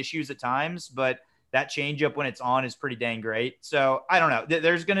command issues at times, but that changeup when it's on is pretty dang great. So I don't know.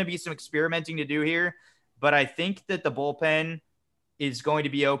 There's going to be some experimenting to do here, but I think that the bullpen is going to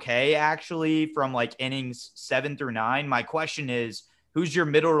be okay, actually, from like innings 7 through 9. My question is, who's your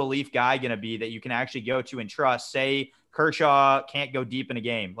middle relief guy going to be that you can actually go to and trust? Say Kershaw can't go deep in a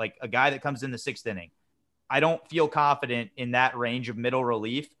game, like a guy that comes in the 6th inning. I don't feel confident in that range of middle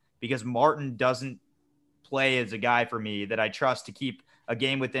relief because Martin doesn't play as a guy for me that I trust to keep a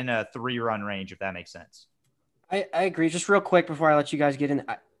game within a 3-run range, if that makes sense. I agree. Just real quick before I let you guys get in,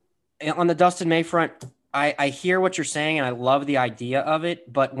 on the Dustin May front, I hear what you're saying and I love the idea of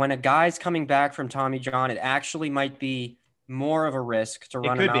it. But when a guy's coming back from Tommy John, it actually might be more of a risk to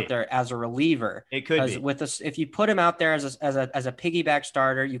run him out there as a reliever. It could be. With this, if you put him out there as a piggyback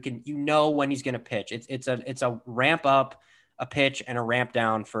starter, you know when he's going to pitch. It's a ramp up, a pitch, and a ramp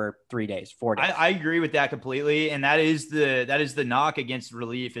down for 3 days, 4 days. I agree with that completely, and that is the knock against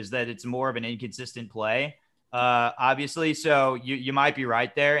relief, is that it's more of an inconsistent play, obviously. So you might be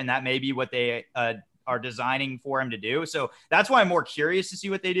right there, and that may be what they are designing for him to do. So that's why I'm more curious to see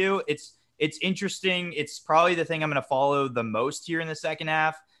what they do. It's interesting. It's probably the thing I'm going to follow the most here in the second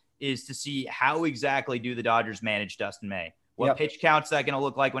half, is to see how exactly do the Dodgers manage Dustin May. What pitch count's that going to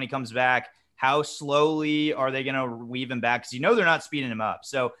look like when he comes back? How slowly are they going to weave him back? Because they're not speeding him up.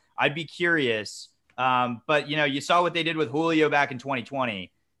 So I'd be curious. But, you saw what they did with Julio back in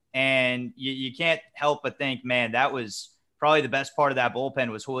 2020. And you can't help but think, man, that was probably the best part of that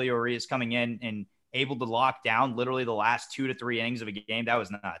bullpen was Julio Urias coming in and able to lock down literally the last 2 to 3 innings of a game. That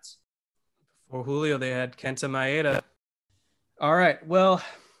was nuts. For Julio, they had Kenta Maeda. All right. Well,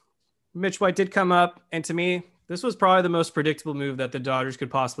 Mitch White did come up. And to me, This was probably the most predictable move that the Dodgers could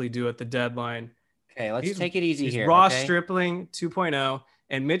possibly do at the deadline. Okay, let's take it easy here. Ross Stripling 2.0,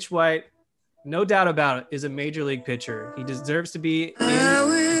 and Mitch White, no doubt about it, is a major league pitcher. He deserves to be in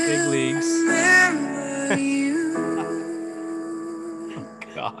the big leagues. Oh,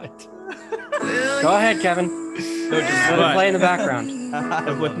 God. Go ahead, Kevin. Just play in the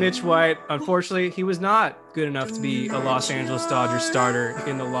background. With Mitch White, unfortunately, he was not good enough to be a Los Angeles Dodgers starter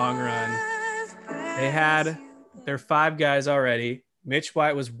in the long run. They had their 5 guys already. Mitch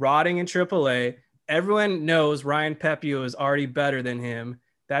White was rotting in AAA. Everyone knows Ryan Pepiot is already better than him.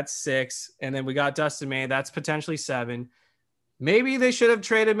 That's 6. And then we got Dustin May. That's potentially 7. Maybe they should have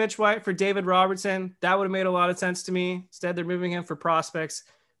traded Mitch White for David Robertson. That would have made a lot of sense to me. Instead, they're moving him for prospects.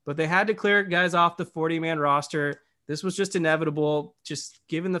 But they had to clear guys off the 40-man roster. This was just inevitable, just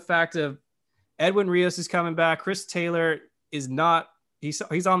given the fact of Edwin Rios is coming back. Chris Taylor is not – he's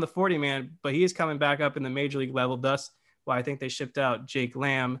on the 40-man, but he is coming back up in the major league level. Thus, why I think they shipped out Jake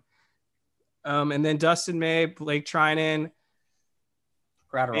Lamb. And then Dustin May, Blake Trinan,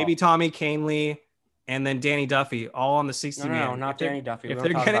 maybe Tommy Kahnle, and then Danny Duffy, all on the 60-man. No, not Danny Duffy. If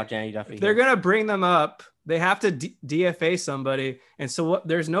they're going to bring them up, they have to DFA somebody. And so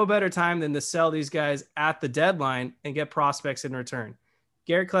there's no better time than to sell these guys at the deadline and get prospects in return.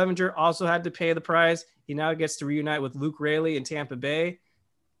 Garrett Clevenger also had to pay the price. He now gets to reunite with Luke Raley in Tampa Bay.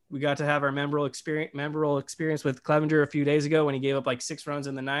 We got to have our memorable experience with Clevenger a few days ago when he gave up like 6 runs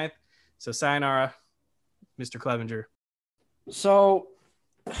in the 9th. So sayonara, Mr. Clevenger. So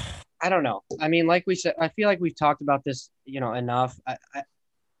I don't know. I mean, like we said, I feel like we've talked about this, enough.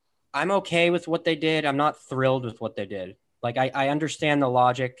 I'm okay with what they did. I'm not thrilled with what they did. Like I understand the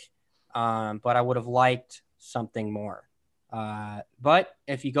logic, but I would have liked something more. But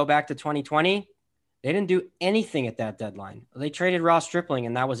if you go back to 2020, they didn't do anything at that deadline. They traded Ross Stripling,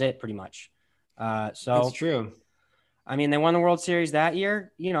 and that was it pretty much. So that's true. I mean, they won the World Series that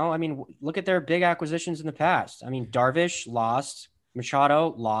year. Look at their big acquisitions in the past. I mean, Darvish lost,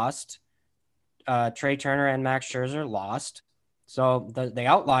 Machado lost, Trey Turner and Max Scherzer lost. So the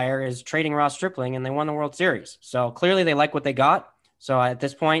outlier is trading Ross Stripling, and they won the World Series. So clearly they like what they got. So at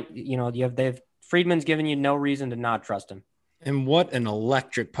this point, Friedman's given you no reason to not trust him. And what an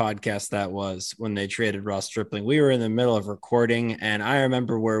electric podcast that was when they traded Ross Stripling. We were in the middle of recording, and I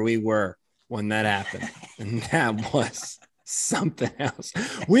remember where we were when that happened. And that was something else.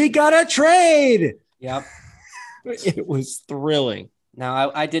 We got a trade. Yep. It was thrilling.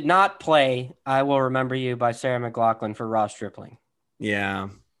 Now, I did not play I Will Remember You by Sarah McLachlan for Ross Stripling. Yeah.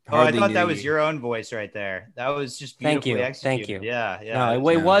 I thought that was your own voice right there. That was just beautifully executed. Thank you. Yeah. No,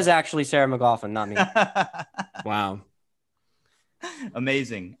 it was actually Sarah McLachlan, not me. Wow.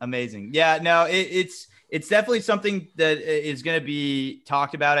 Amazing. Yeah, no, it's definitely something that is going to be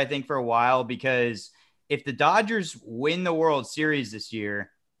talked about, I think, for a while, because if the Dodgers win the World Series this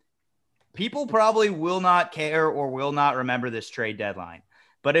year, people probably will not care or will not remember this trade deadline.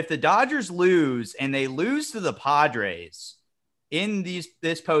 But if the Dodgers lose and they lose to the Padres in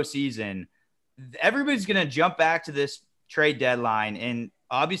this postseason, everybody's going to jump back to this trade deadline. And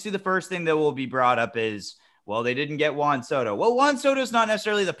obviously the first thing that will be brought up is, well, they didn't get Juan Soto. Well, Juan Soto is not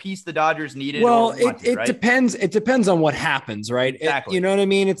necessarily the piece the Dodgers needed. Well, it depends. It depends on what happens, right? Exactly. You know what I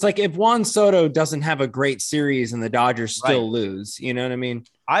mean? It's like if Juan Soto doesn't have a great series and the Dodgers still lose, you know what I mean?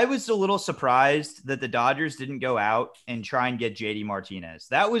 I was a little surprised that the Dodgers didn't go out and try and get JD Martinez.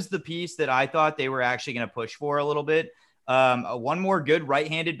 That was the piece that I thought they were actually going to push for a little bit. One more good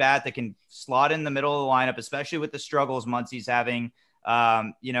right-handed bat that can slot in the middle of the lineup, especially with the struggles Muncy's having.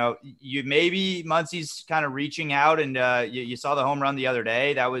 You maybe Muncy's kind of reaching out, and you saw the home run the other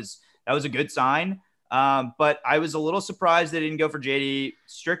day. That was a good sign. But I was a little surprised they didn't go for JD,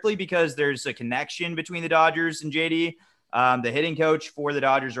 strictly because there's a connection between the Dodgers and JD. The hitting coach for the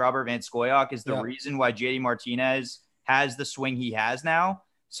Dodgers, Robert Van Scoyoc, is the reason why JD Martinez has the swing he has now.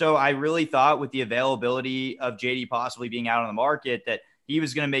 So I really thought with the availability of JD possibly being out on the market that he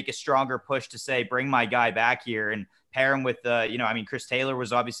was going to make a stronger push to say, bring my guy back here and pair him with, Chris Taylor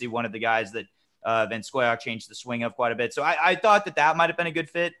was obviously one of the guys that Van Scoyoc changed the swing of quite a bit. So I thought that might have been a good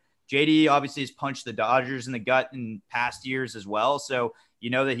fit. JD obviously has punched the Dodgers in the gut in past years as well. So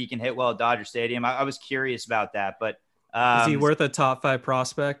that he can hit well at Dodger Stadium. I was curious about that, but is he worth a top 5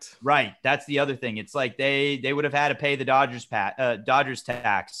 prospect? Right. That's the other thing. It's like they would have had to pay the Dodgers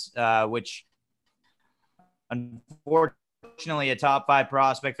tax, which unfortunately a top 5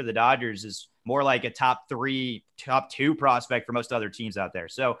 prospect for the Dodgers is more like a top 3, top 2 prospect for most other teams out there.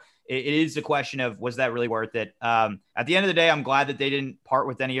 So it is a question of, was that really worth it? At the end of the day, I'm glad that they didn't part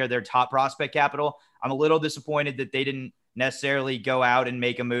with any of their top prospect capital. I'm a little disappointed that they didn't necessarily go out and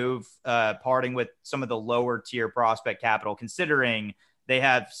make a move, parting with some of the lower tier prospect capital, considering they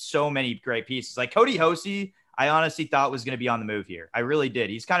have so many great pieces. Like Cody Hosey, I honestly thought was going to be on the move here. I really did.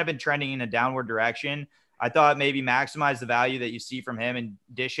 He's kind of been trending in a downward direction. I thought maybe maximize the value that you see from him and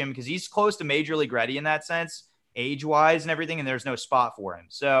dish him because he's close to major league ready in that sense, age-wise and everything, and there's no spot for him.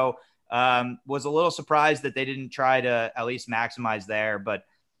 So was a little surprised that they didn't try to at least maximize there. But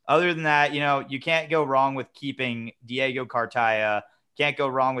other than that, you can't go wrong with keeping Diego Cartaya. Can't go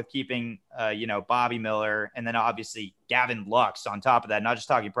wrong with keeping, Bobby Miller, and then obviously Gavin Lux on top of that. Not just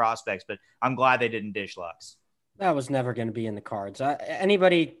talking prospects, but I'm glad they didn't dish Lux. That was never going to be in the cards.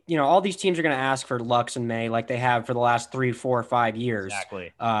 Anybody, all these teams are going to ask for Lux and May like they have for the last 3, 4, 5 years.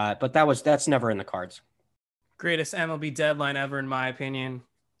 Exactly. But that's never in the cards. Greatest MLB deadline ever, in my opinion.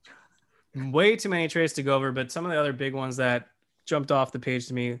 Way too many trades to go over, but some of the other big ones that jumped off the page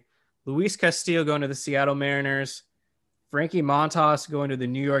to me: Luis Castillo going to the Seattle Mariners, Frankie Montas going to the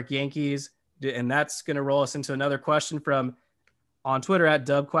New York Yankees, and that's going to roll us into another question from on Twitter at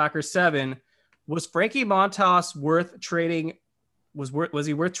DubQuacker7. Was Frankie Montas worth trading? Was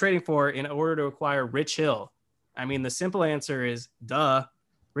he worth trading for in order to acquire Rich Hill? I mean, the simple answer is duh.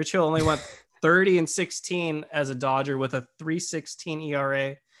 Rich Hill only went 30-16 as a Dodger with a 3.16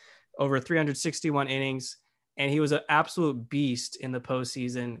 ERA over 361 innings, and he was an absolute beast in the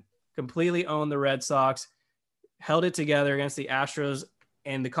postseason. Completely owned the Red Sox, held it together against the Astros,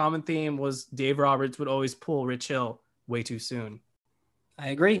 and the common theme was Dave Roberts would always pull Rich Hill way too soon. I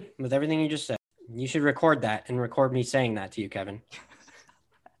agree with everything you just said. You should record that and record me saying that to you, Kevin.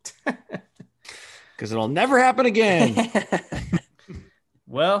 Because it'll never happen again.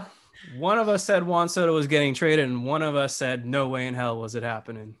 Well, one of us said Juan Soto was getting traded, and one of us said no way in hell was it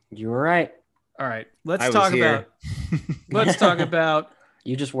happening. You were right. All right, let's talk about.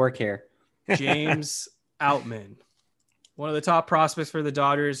 You just work here. James Outman, one of the top prospects for the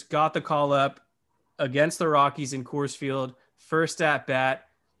Dodgers, got the call up against the Rockies in Coors Field. First at bat,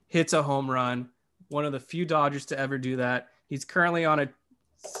 hits a home run. One of the few Dodgers to ever do that. He's currently on a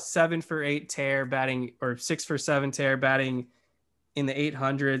 7-for-8 tear batting, or 6-for-7 tear batting in the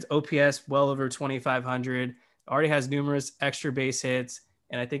 800s. OPS well over 2,500. Already has numerous extra base hits,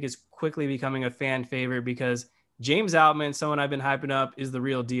 and I think is quickly becoming a fan favorite because James Outman, someone I've been hyping up, is the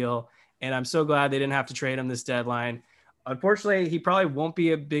real deal. And I'm so glad they didn't have to trade him this deadline. Unfortunately, he probably won't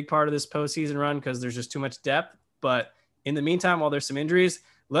be a big part of this postseason run because there's just too much depth. But in the meantime, while there's some injuries,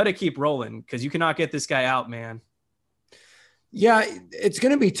 let it keep rolling because you cannot get this guy out, man. Yeah, it's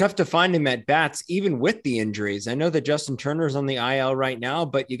going to be tough to find him at bats, even with the injuries. I know that Justin Turner's on the IL right now,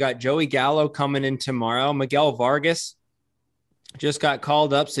 but you got Joey Gallo coming in tomorrow. Miguel Vargas just got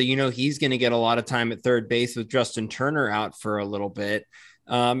called up, so he's going to get a lot of time at third base with Justin Turner out for a little bit.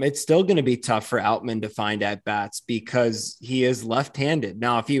 It's still going to be tough for Outman to find at bats because he is left-handed.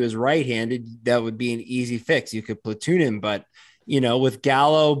 Now, if he was right-handed, that would be an easy fix. You could platoon him, but with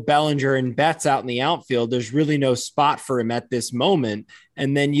Gallo, Bellinger, and Betts out in the outfield, there's really no spot for him at this moment.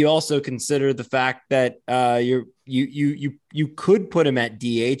 And then you also consider the fact that you could put him at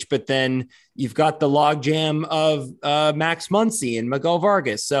DH, but then you've got the logjam of Max Muncy and Miguel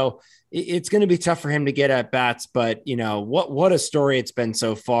Vargas. So it's going to be tough for him to get at bats. But what a story it's been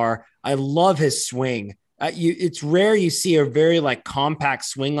so far. I love his swing. It's rare you see a very compact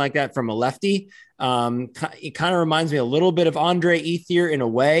swing like that from a lefty. It kind of reminds me a little bit of Andre Ethier in a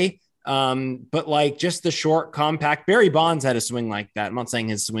way, but just the short, compact. Barry Bonds had a swing like that. I'm not saying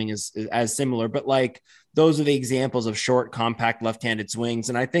his swing is as similar, but those are the examples of short, compact, left-handed swings.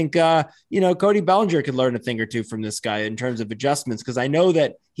 And I think, Cody Bellinger could learn a thing or two from this guy in terms of adjustments, because I know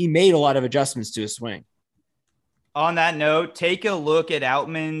that he made a lot of adjustments to his swing. On that note, take a look at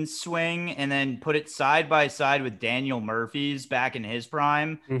Outman's swing and then put it side by side with Daniel Murphy's back in his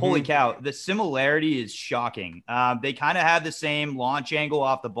prime. Mm-hmm. Holy cow, the similarity is shocking. They kind of have the same launch angle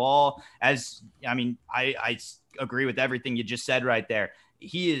off the ball I agree with everything you just said right there.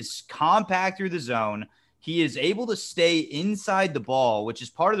 He is compact through the zone. He is able to stay inside the ball, which is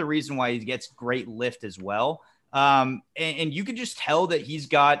part of the reason why he gets great lift as well. And you can just tell that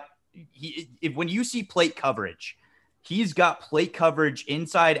when you see plate coverage, he's got plate coverage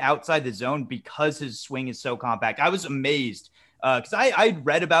inside, outside the zone because his swing is so compact. I was amazed because I'd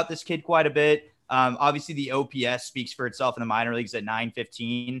read about this kid quite a bit. Obviously, the OPS speaks for itself in the minor leagues at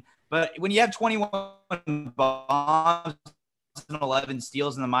 915. But when you have 21 bombs and 11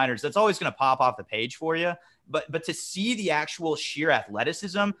 steals in the minors, that's always going to pop off the page for you. But to see the actual sheer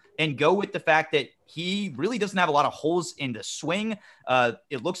athleticism and go with the fact that he really doesn't have a lot of holes in the swing.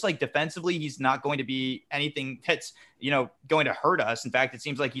 It looks like defensively, he's not going to be anything that's, going to hurt us. In fact, it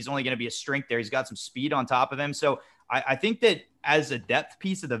seems like he's only going to be a strength there. He's got some speed on top of him. So I think that as a depth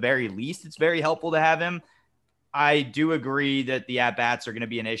piece, at the very least, it's very helpful to have him. I do agree that the at-bats are going to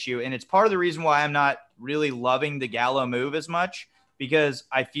be an issue. And it's part of the reason why I'm not really loving the Gallo move as much, because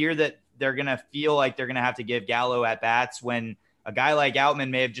I fear that they're going to feel like they're going to have to give Gallo at-bats when a guy like Outman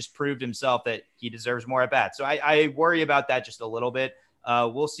may have just proved himself that he deserves more at-bats. So I worry about that just a little bit.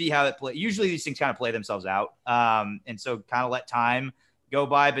 We'll see how it plays. Usually these things kind of play themselves out. And so kind of let time go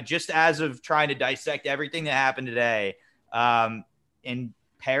by. But just as of trying to dissect everything that happened today, and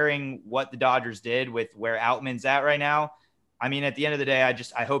pairing what the Dodgers did with where Outman's at right now, I mean, at the end of the day,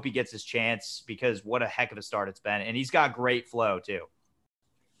 I hope he gets his chance, because what a heck of a start it's been. And he's got great flow too.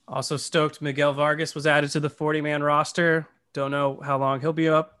 Also stoked Miguel Vargas was added to the 40-man roster. Don't know how long he'll be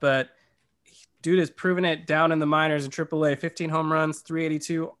up, but dude has proven it down in the minors in AAA. 15 home runs,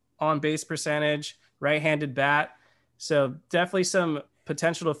 382 on base percentage, right-handed bat. So definitely some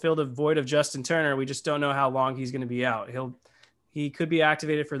potential to fill the void of Justin Turner. We just don't know how long he's going to be out. He could be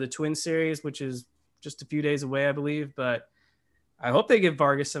activated for the Twins series, which is just a few days away, I believe. But I hope they give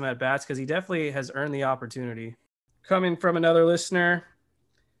Vargas some at-bats, because he definitely has earned the opportunity. Coming from another listener,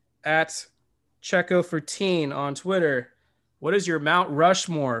 at Checo for Teen on Twitter, what is your Mount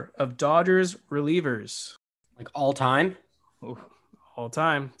Rushmore of Dodgers relievers? Like all time? Oh, all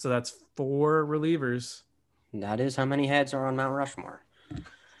time. So that's 4 relievers. That is how many heads are on Mount Rushmore.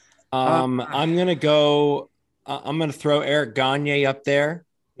 I'm going to go... I'm going to throw Eric Gagne up there.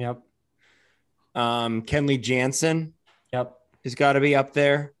 Yep. Kenley Jansen. Yep. He's got to be up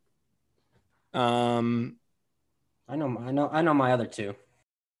there. I know my other 2.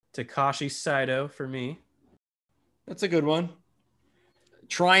 Takashi Saito for me. That's a good one.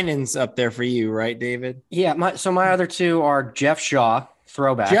 Trinan's up there for you, right, David? Yeah. My other 2 are Jeff Shaw,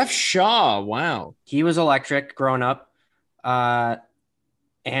 throwback. Jeff Shaw. Wow. He was electric growing up.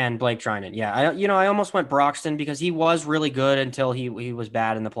 And Blake Trinan. Yeah. I almost went Broxton, because he was really good until he was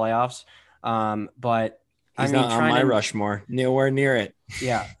bad in the playoffs. But he's not on my Rushmore, nowhere near it.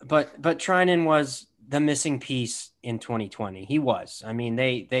 Yeah. But Trinan was the missing piece in 2020. He was. I mean,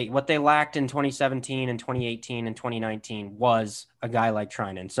 they what they lacked in 2017 and 2018 and 2019 was a guy like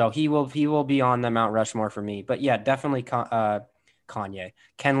Trinan. So he will be on the Mount Rushmore for me. But yeah, definitely Kenley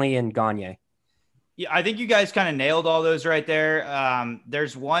and Gagne. Yeah, I think you guys kind of nailed all those right there.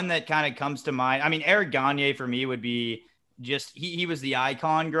 There's one that kind of comes to mind. I mean, Eric Gagne for me would be just, he was the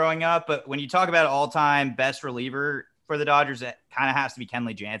icon growing up. But when you talk about all-time best reliever for the Dodgers, it kind of has to be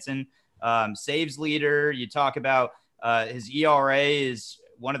Kenley Jansen. Saves leader. You talk about his ERA is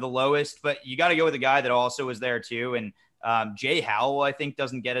one of the lowest, but you got to go with a guy that also was there too. And Jay Howell, I think,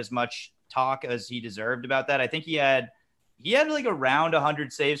 doesn't get as much talk as he deserved about that. I think he had like around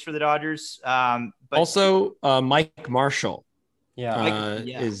 100 saves for the Dodgers. But also Mike Marshall, yeah,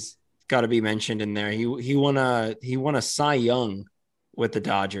 is got to be mentioned in there. He won a Cy Young with the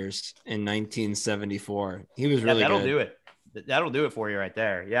Dodgers in 1974. He was really that'll good. do it. That'll do it for you right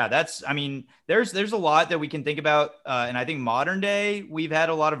there. Yeah, there's a lot that we can think about. And I think modern day, we've had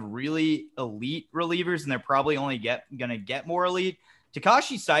a lot of really elite relievers, and they're probably only going to get more elite.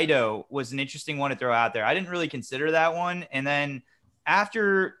 Takashi Saito was an interesting one to throw out there. I didn't really consider that one. And then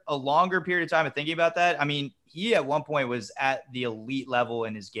after a longer period of time of thinking about that, I mean, he at one point was at the elite level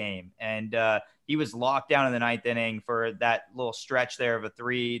in his game. And he was locked down in the 9th inning for that little stretch there of a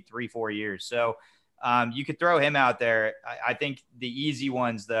 3-4 years. So you could throw him out there. I think the easy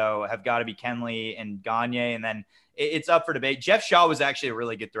ones, though, have got to be Kenley and Gagne. And then it's up for debate. Jeff Shaw was actually a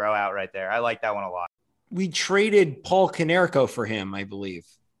really good throw out right there. I like that one a lot. We traded Paul Konerko for him, I believe.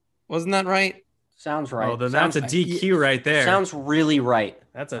 Wasn't that right? Sounds right. Oh, then that's a DQ right there. Sounds really right.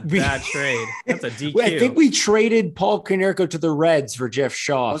 That's a bad trade. That's a DQ. I think we traded Paul Konerko to the Reds for Jeff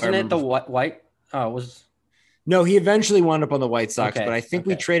Shaw. Wasn't it the white? Oh, it was. No, he eventually wound up on the White Sox, Okay, but I think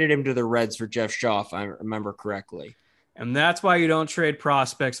we traded him to the Reds for Jeff Shaw, if I remember correctly. And that's why you don't trade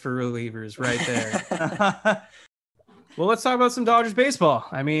prospects for relievers right there. Well, let's talk about some Dodgers baseball.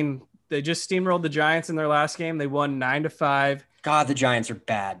 I mean, they just steamrolled the Giants in their last game. They won 9-5. God, the Giants are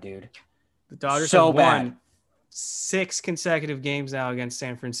bad, dude. The Dodgers So have bad. won 6 consecutive games now against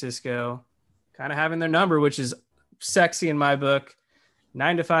San Francisco. Kind of having their number, which is sexy in my book.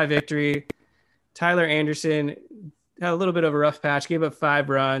 9-5 victory. Tyler Anderson had a little bit of a rough patch, gave up 5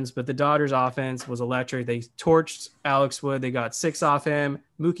 runs, but the Dodgers offense was electric. They torched Alex Wood. They got 6 off him.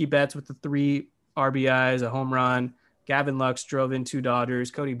 Mookie Betts with the 3 RBIs, a home run. Gavin Lux drove in 2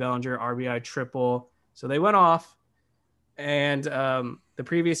 Dodgers. Cody Bellinger, RBI triple. So they went off. And the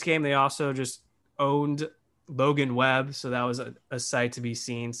previous game, they also just owned Logan Webb. So that was a sight to be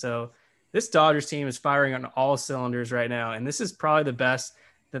seen. So this Dodgers team is firing on all cylinders right now. And this is probably the best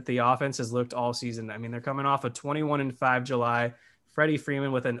that the offense has looked all season. I mean, they're coming off a 21-5 July. Freddie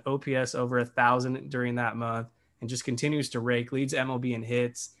Freeman with an OPS over 1,000 during that month and just continues to rake, leads MLB in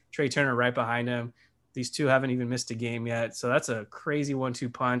hits. Trey Turner right behind him. These two haven't even missed a game yet. So that's a crazy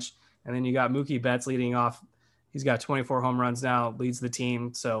 1-2 punch. And then you got Mookie Betts leading off. He's got 24 home runs now, leads the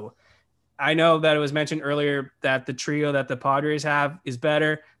team. So I know that it was mentioned earlier that the trio that the Padres have is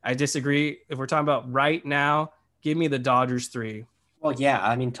better. I disagree. If we're talking about right now, give me the Dodgers 3. Well, yeah.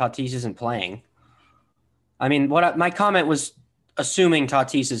 I mean, Tatis isn't playing. I mean, my comment was assuming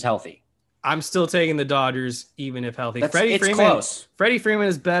Tatis is healthy. I'm still taking the Dodgers, even if healthy. Close. Freddie Freeman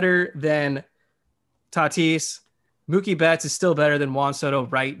is better than Tatis. Mookie Betts is still better than Juan Soto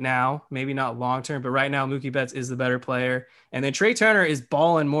right now. Maybe not long term, but right now Mookie Betts is the better player. And then Trey Turner is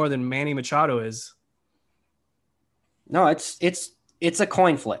balling more than Manny Machado is. No, it's a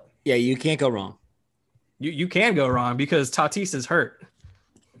coin flip. Yeah, you can't go wrong. You can go wrong because Tatis is hurt.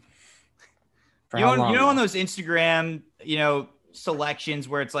 You know, on those Instagram, selections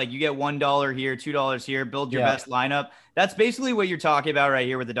where it's like you get $1 here, $2 here, build your best lineup. That's basically what you're talking about right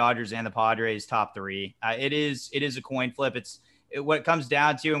here with the Dodgers and the Padres top 3. It is a coin flip. What it comes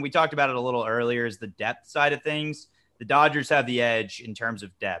down to, and we talked about it a little earlier, is the depth side of things. The Dodgers have the edge in terms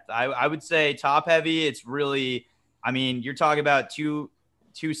of depth. I would say top heavy. It's really, I mean, you're talking about two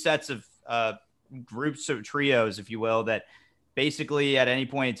sets of groups of trios, if you will, that basically at any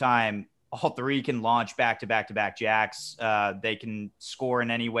point in time, all 3 can launch back-to-back jacks. They can score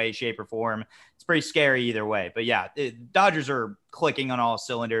in any way, shape, or form. It's pretty scary either way. But, yeah, Dodgers are clicking on all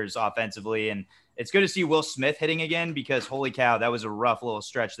cylinders offensively, and it's good to see Will Smith hitting again because, holy cow, that was a rough little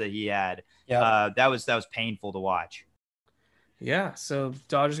stretch that he had. Yeah. That was painful to watch. Yeah, so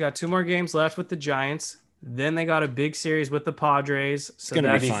Dodgers got 2 more games left with the Giants. Then they got a big series with the Padres. It's going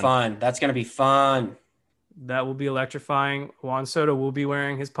to be fun. That's going to be fun. That will be electrifying. Juan Soto will be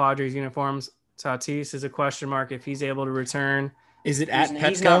wearing his Padres uniforms. Tatis is a question mark if he's able to return. Is it at Petco?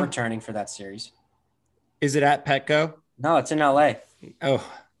 He's not returning for that series. Is it at Petco? No, it's in LA. Oh,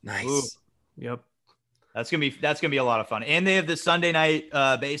 nice. Ooh. Yep. That's gonna be a lot of fun. And they have the Sunday night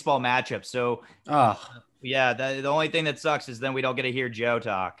baseball matchup. So yeah, the only thing that sucks is then we don't get to hear Joe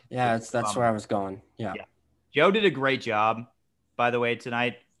talk. Yeah, that's where I was going. Yeah. Joe did a great job, by the way,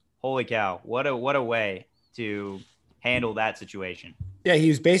 tonight. Holy cow. What a way to handle that situation. Yeah, he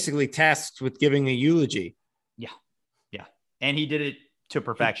was basically tasked with giving a eulogy. Yeah. And he did it to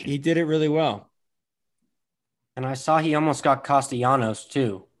perfection. He did it really well. And I saw he almost got Castellanos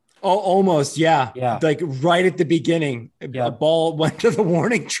too. Oh, almost. Yeah. Yeah. Like right at the beginning, a ball went to the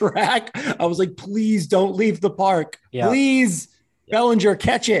warning track. I was like, please don't leave the park. Yeah. Please, Bellinger,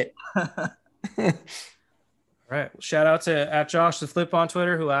 catch it. All right. Shout out to @Josh the Flip on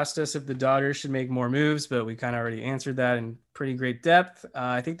Twitter, who asked us if the Dodgers should make more moves, but we kind of already answered that in pretty great depth.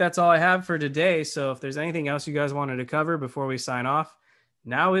 I think that's all I have for today. So if there's anything else you guys wanted to cover before we sign off,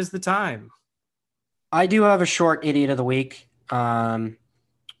 now is the time. I do have a short idiot of the week.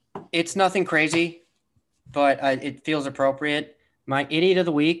 It's nothing crazy, but it feels appropriate. My idiot of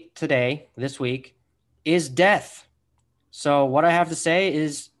the week this week, is death. So what I have to say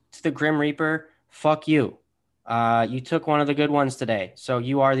is to the Grim Reaper, fuck you. You took one of the good ones today, so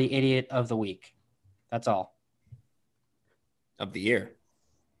you are the idiot of the week. That's all. Of the year.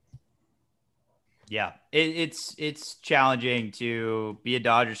 Yeah, it's challenging to be a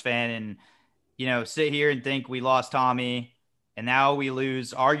Dodgers fan and sit here and think we lost Tommy, and now we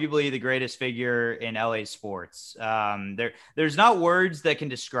lose arguably the greatest figure in LA sports. There's not words that can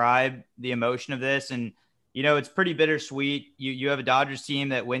describe the emotion of this, and it's pretty bittersweet. You have a Dodgers team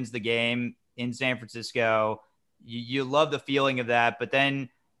that wins the game in San Francisco. You love the feeling of that, but then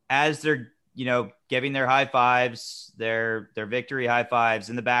as they're giving their high fives, their victory high fives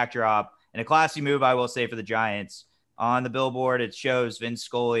in the backdrop, and a classy move, I will say, for the Giants, on the billboard it shows Vince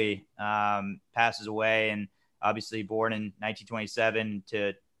Scully passes away, and obviously born in 1927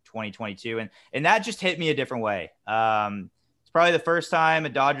 to 2022, and that just hit me a different way. It's probably the first time a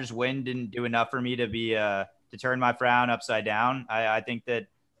Dodgers win didn't do enough for me to turn my frown upside down. I think that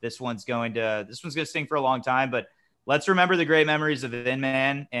this one's going to sting for a long time, but let's remember the great memories of Vin,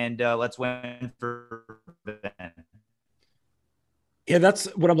 man, and let's win for Vin. Yeah, that's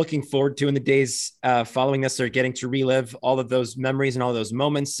what I'm looking forward to in the days following this. Are getting to relive all of those memories and all those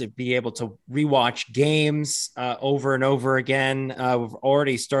moments, to be able to rewatch games over and over again. We've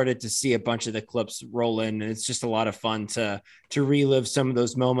already started to see a bunch of the clips roll in, and it's just a lot of fun to relive some of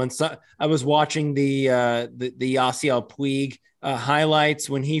those moments. I was watching the Yasiel Puig highlights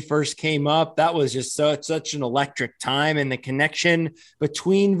when he first came up. That was just such an electric time, and the connection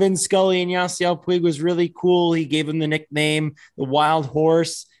between Vin Scully and Yasiel Puig was really cool. He gave him the nickname, the Wild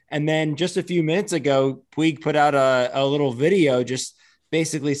Horse. And then just a few minutes ago, Puig put out a little video just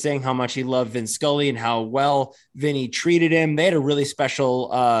basically saying how much he loved Vin Scully and how well Vinny treated him. They had a really special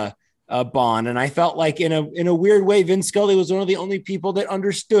bond. And I felt like in a weird way, Vin Scully was one of the only people that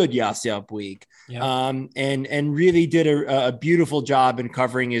understood Yasiel Puig, and really did a beautiful job in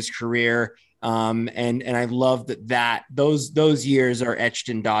covering his career. And I love that those years are etched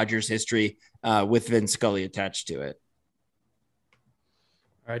in Dodgers history with Vin Scully attached to it.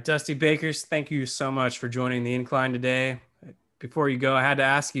 All right, Dusty Bakers, thank you so much for joining the Incline today. Before you go, I had to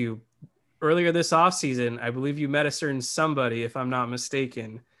ask you, earlier this offseason, I believe you met a certain somebody, if I'm not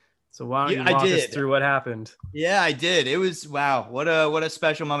mistaken. So why don't you walk us through what happened? Yeah, I did. It was, wow, what a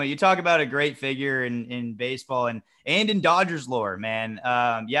special moment. You talk about a great figure in baseball and in Dodgers lore, man.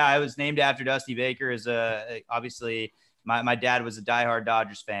 I was named after Dusty Baker as obviously my dad was a diehard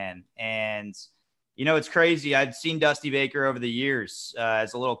Dodgers fan. And it's crazy. I'd seen Dusty Baker over the years.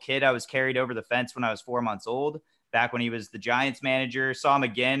 As a little kid, I was carried over the fence when I was 4 months old, back when he was the Giants manager. Saw him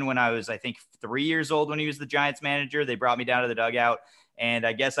again when I was, I think, 3 years old when he was the Giants manager. They brought me down to the dugout, and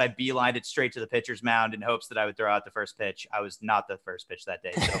I guess I beelined it straight to the pitcher's mound in hopes that I would throw out the first pitch. I was not the first pitch that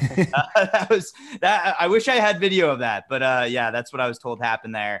day. So I wish I had video of that, but that's what I was told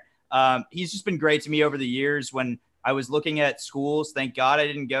happened there. He's just been great to me over the years. When I was looking at schools, thank God I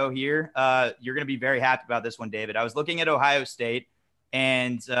didn't go here. You're going to be very happy about this one, David. I was looking at Ohio State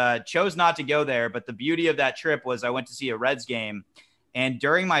and chose not to go there. But the beauty of that trip was I went to see a Reds game. And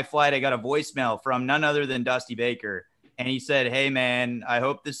during my flight, I got a voicemail from none other than Dusty Baker. And he said, "Hey, man, I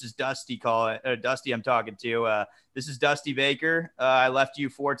hope this is Dusty Dusty I'm talking to. This is Dusty Baker. I left you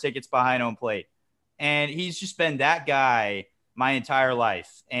 4 tickets behind home plate." And he's just been that guy my entire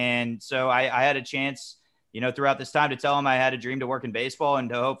life. And so I had a chance throughout this time to tell him I had a dream to work in baseball and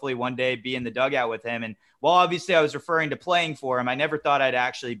to hopefully one day be in the dugout with him. And while obviously I was referring to playing for him, I never thought I'd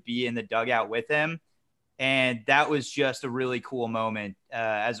actually be in the dugout with him. And that was just a really cool moment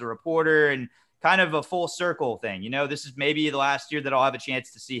as a reporter and kind of a full circle thing. This is maybe the last year that I'll have a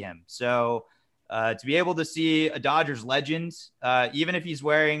chance to see him. So to be able to see a Dodgers legend, even if he's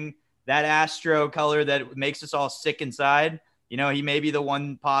wearing that Astro color that makes us all sick inside, he may be the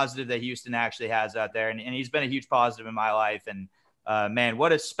one positive that Houston actually has out there. And he's been a huge positive in my life. And man,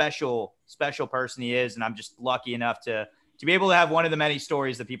 what a special person he is. And I'm just lucky enough to be able to have one of the many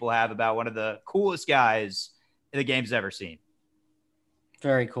stories that people have about one of the coolest guys the game's ever seen.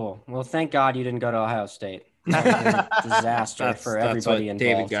 Very cool. Well, thank God you didn't go to Ohio State. That would have been a disaster for everybody involved.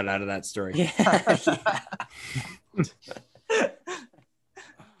 David got out of that story. Yeah.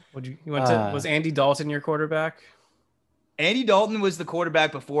 Was Andy Dalton your quarterback? Andy Dalton was the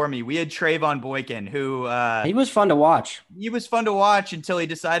quarterback before me. We had Trayvon Boykin, who he was fun to watch. He was fun to watch until he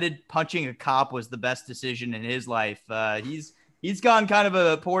decided punching a cop was the best decision in his life. He's gone kind of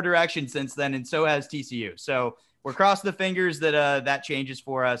a poor direction since then, and so has TCU. So we're crossing the fingers that that changes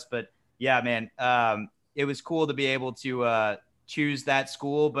for us. But yeah, man, it was cool to be able to choose that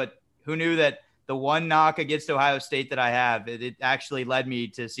school. But who knew that the one knock against Ohio State that I have, it actually led me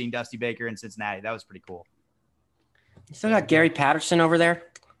to seeing Dusty Baker in Cincinnati. That was pretty cool. You still got Gary Patterson over there?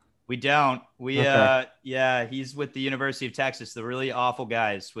 We don't. Okay. He's with the University of Texas, the really awful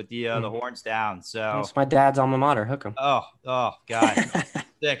guys with the horns down. So that's my dad's alma mater. Hook him. Oh God.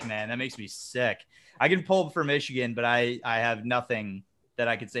 Sick, man. That makes me sick. I can pull for Michigan, but I have nothing that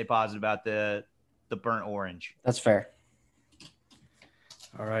I could say positive about the burnt orange. That's fair.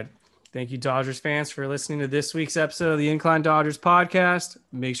 All right. Thank you, Dodgers fans, for listening to this week's episode of the Incline Dodgers podcast.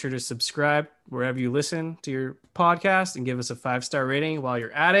 Make sure to subscribe wherever you listen to your podcast and give us a 5-star rating while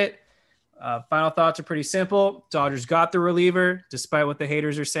you're at it. Final thoughts are pretty simple. Dodgers got the reliever, despite what the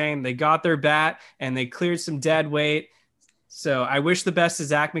haters are saying. They got their bat, and they cleared some dead weight. So I wish the best to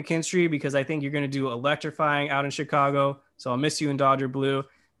Zach McKinstry because I think you're going to do electrifying out in Chicago. So I'll miss you in Dodger Blue.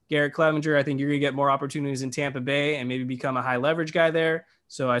 Garrett Clevenger, I think you're going to get more opportunities in Tampa Bay and maybe become a high leverage guy there.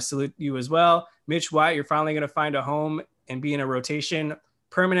 So I salute you as well. Mitch White, you're finally going to find a home and be in a rotation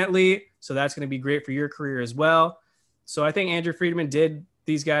permanently. So that's going to be great for your career as well. So I think Andrew Friedman did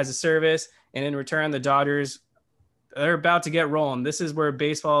these guys a service. And in return, the Dodgers, they're about to get rolling. This is where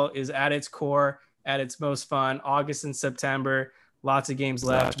baseball is at its core, at its most fun. August and September, lots of games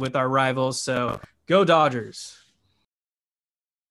left with our rivals. So go Dodgers.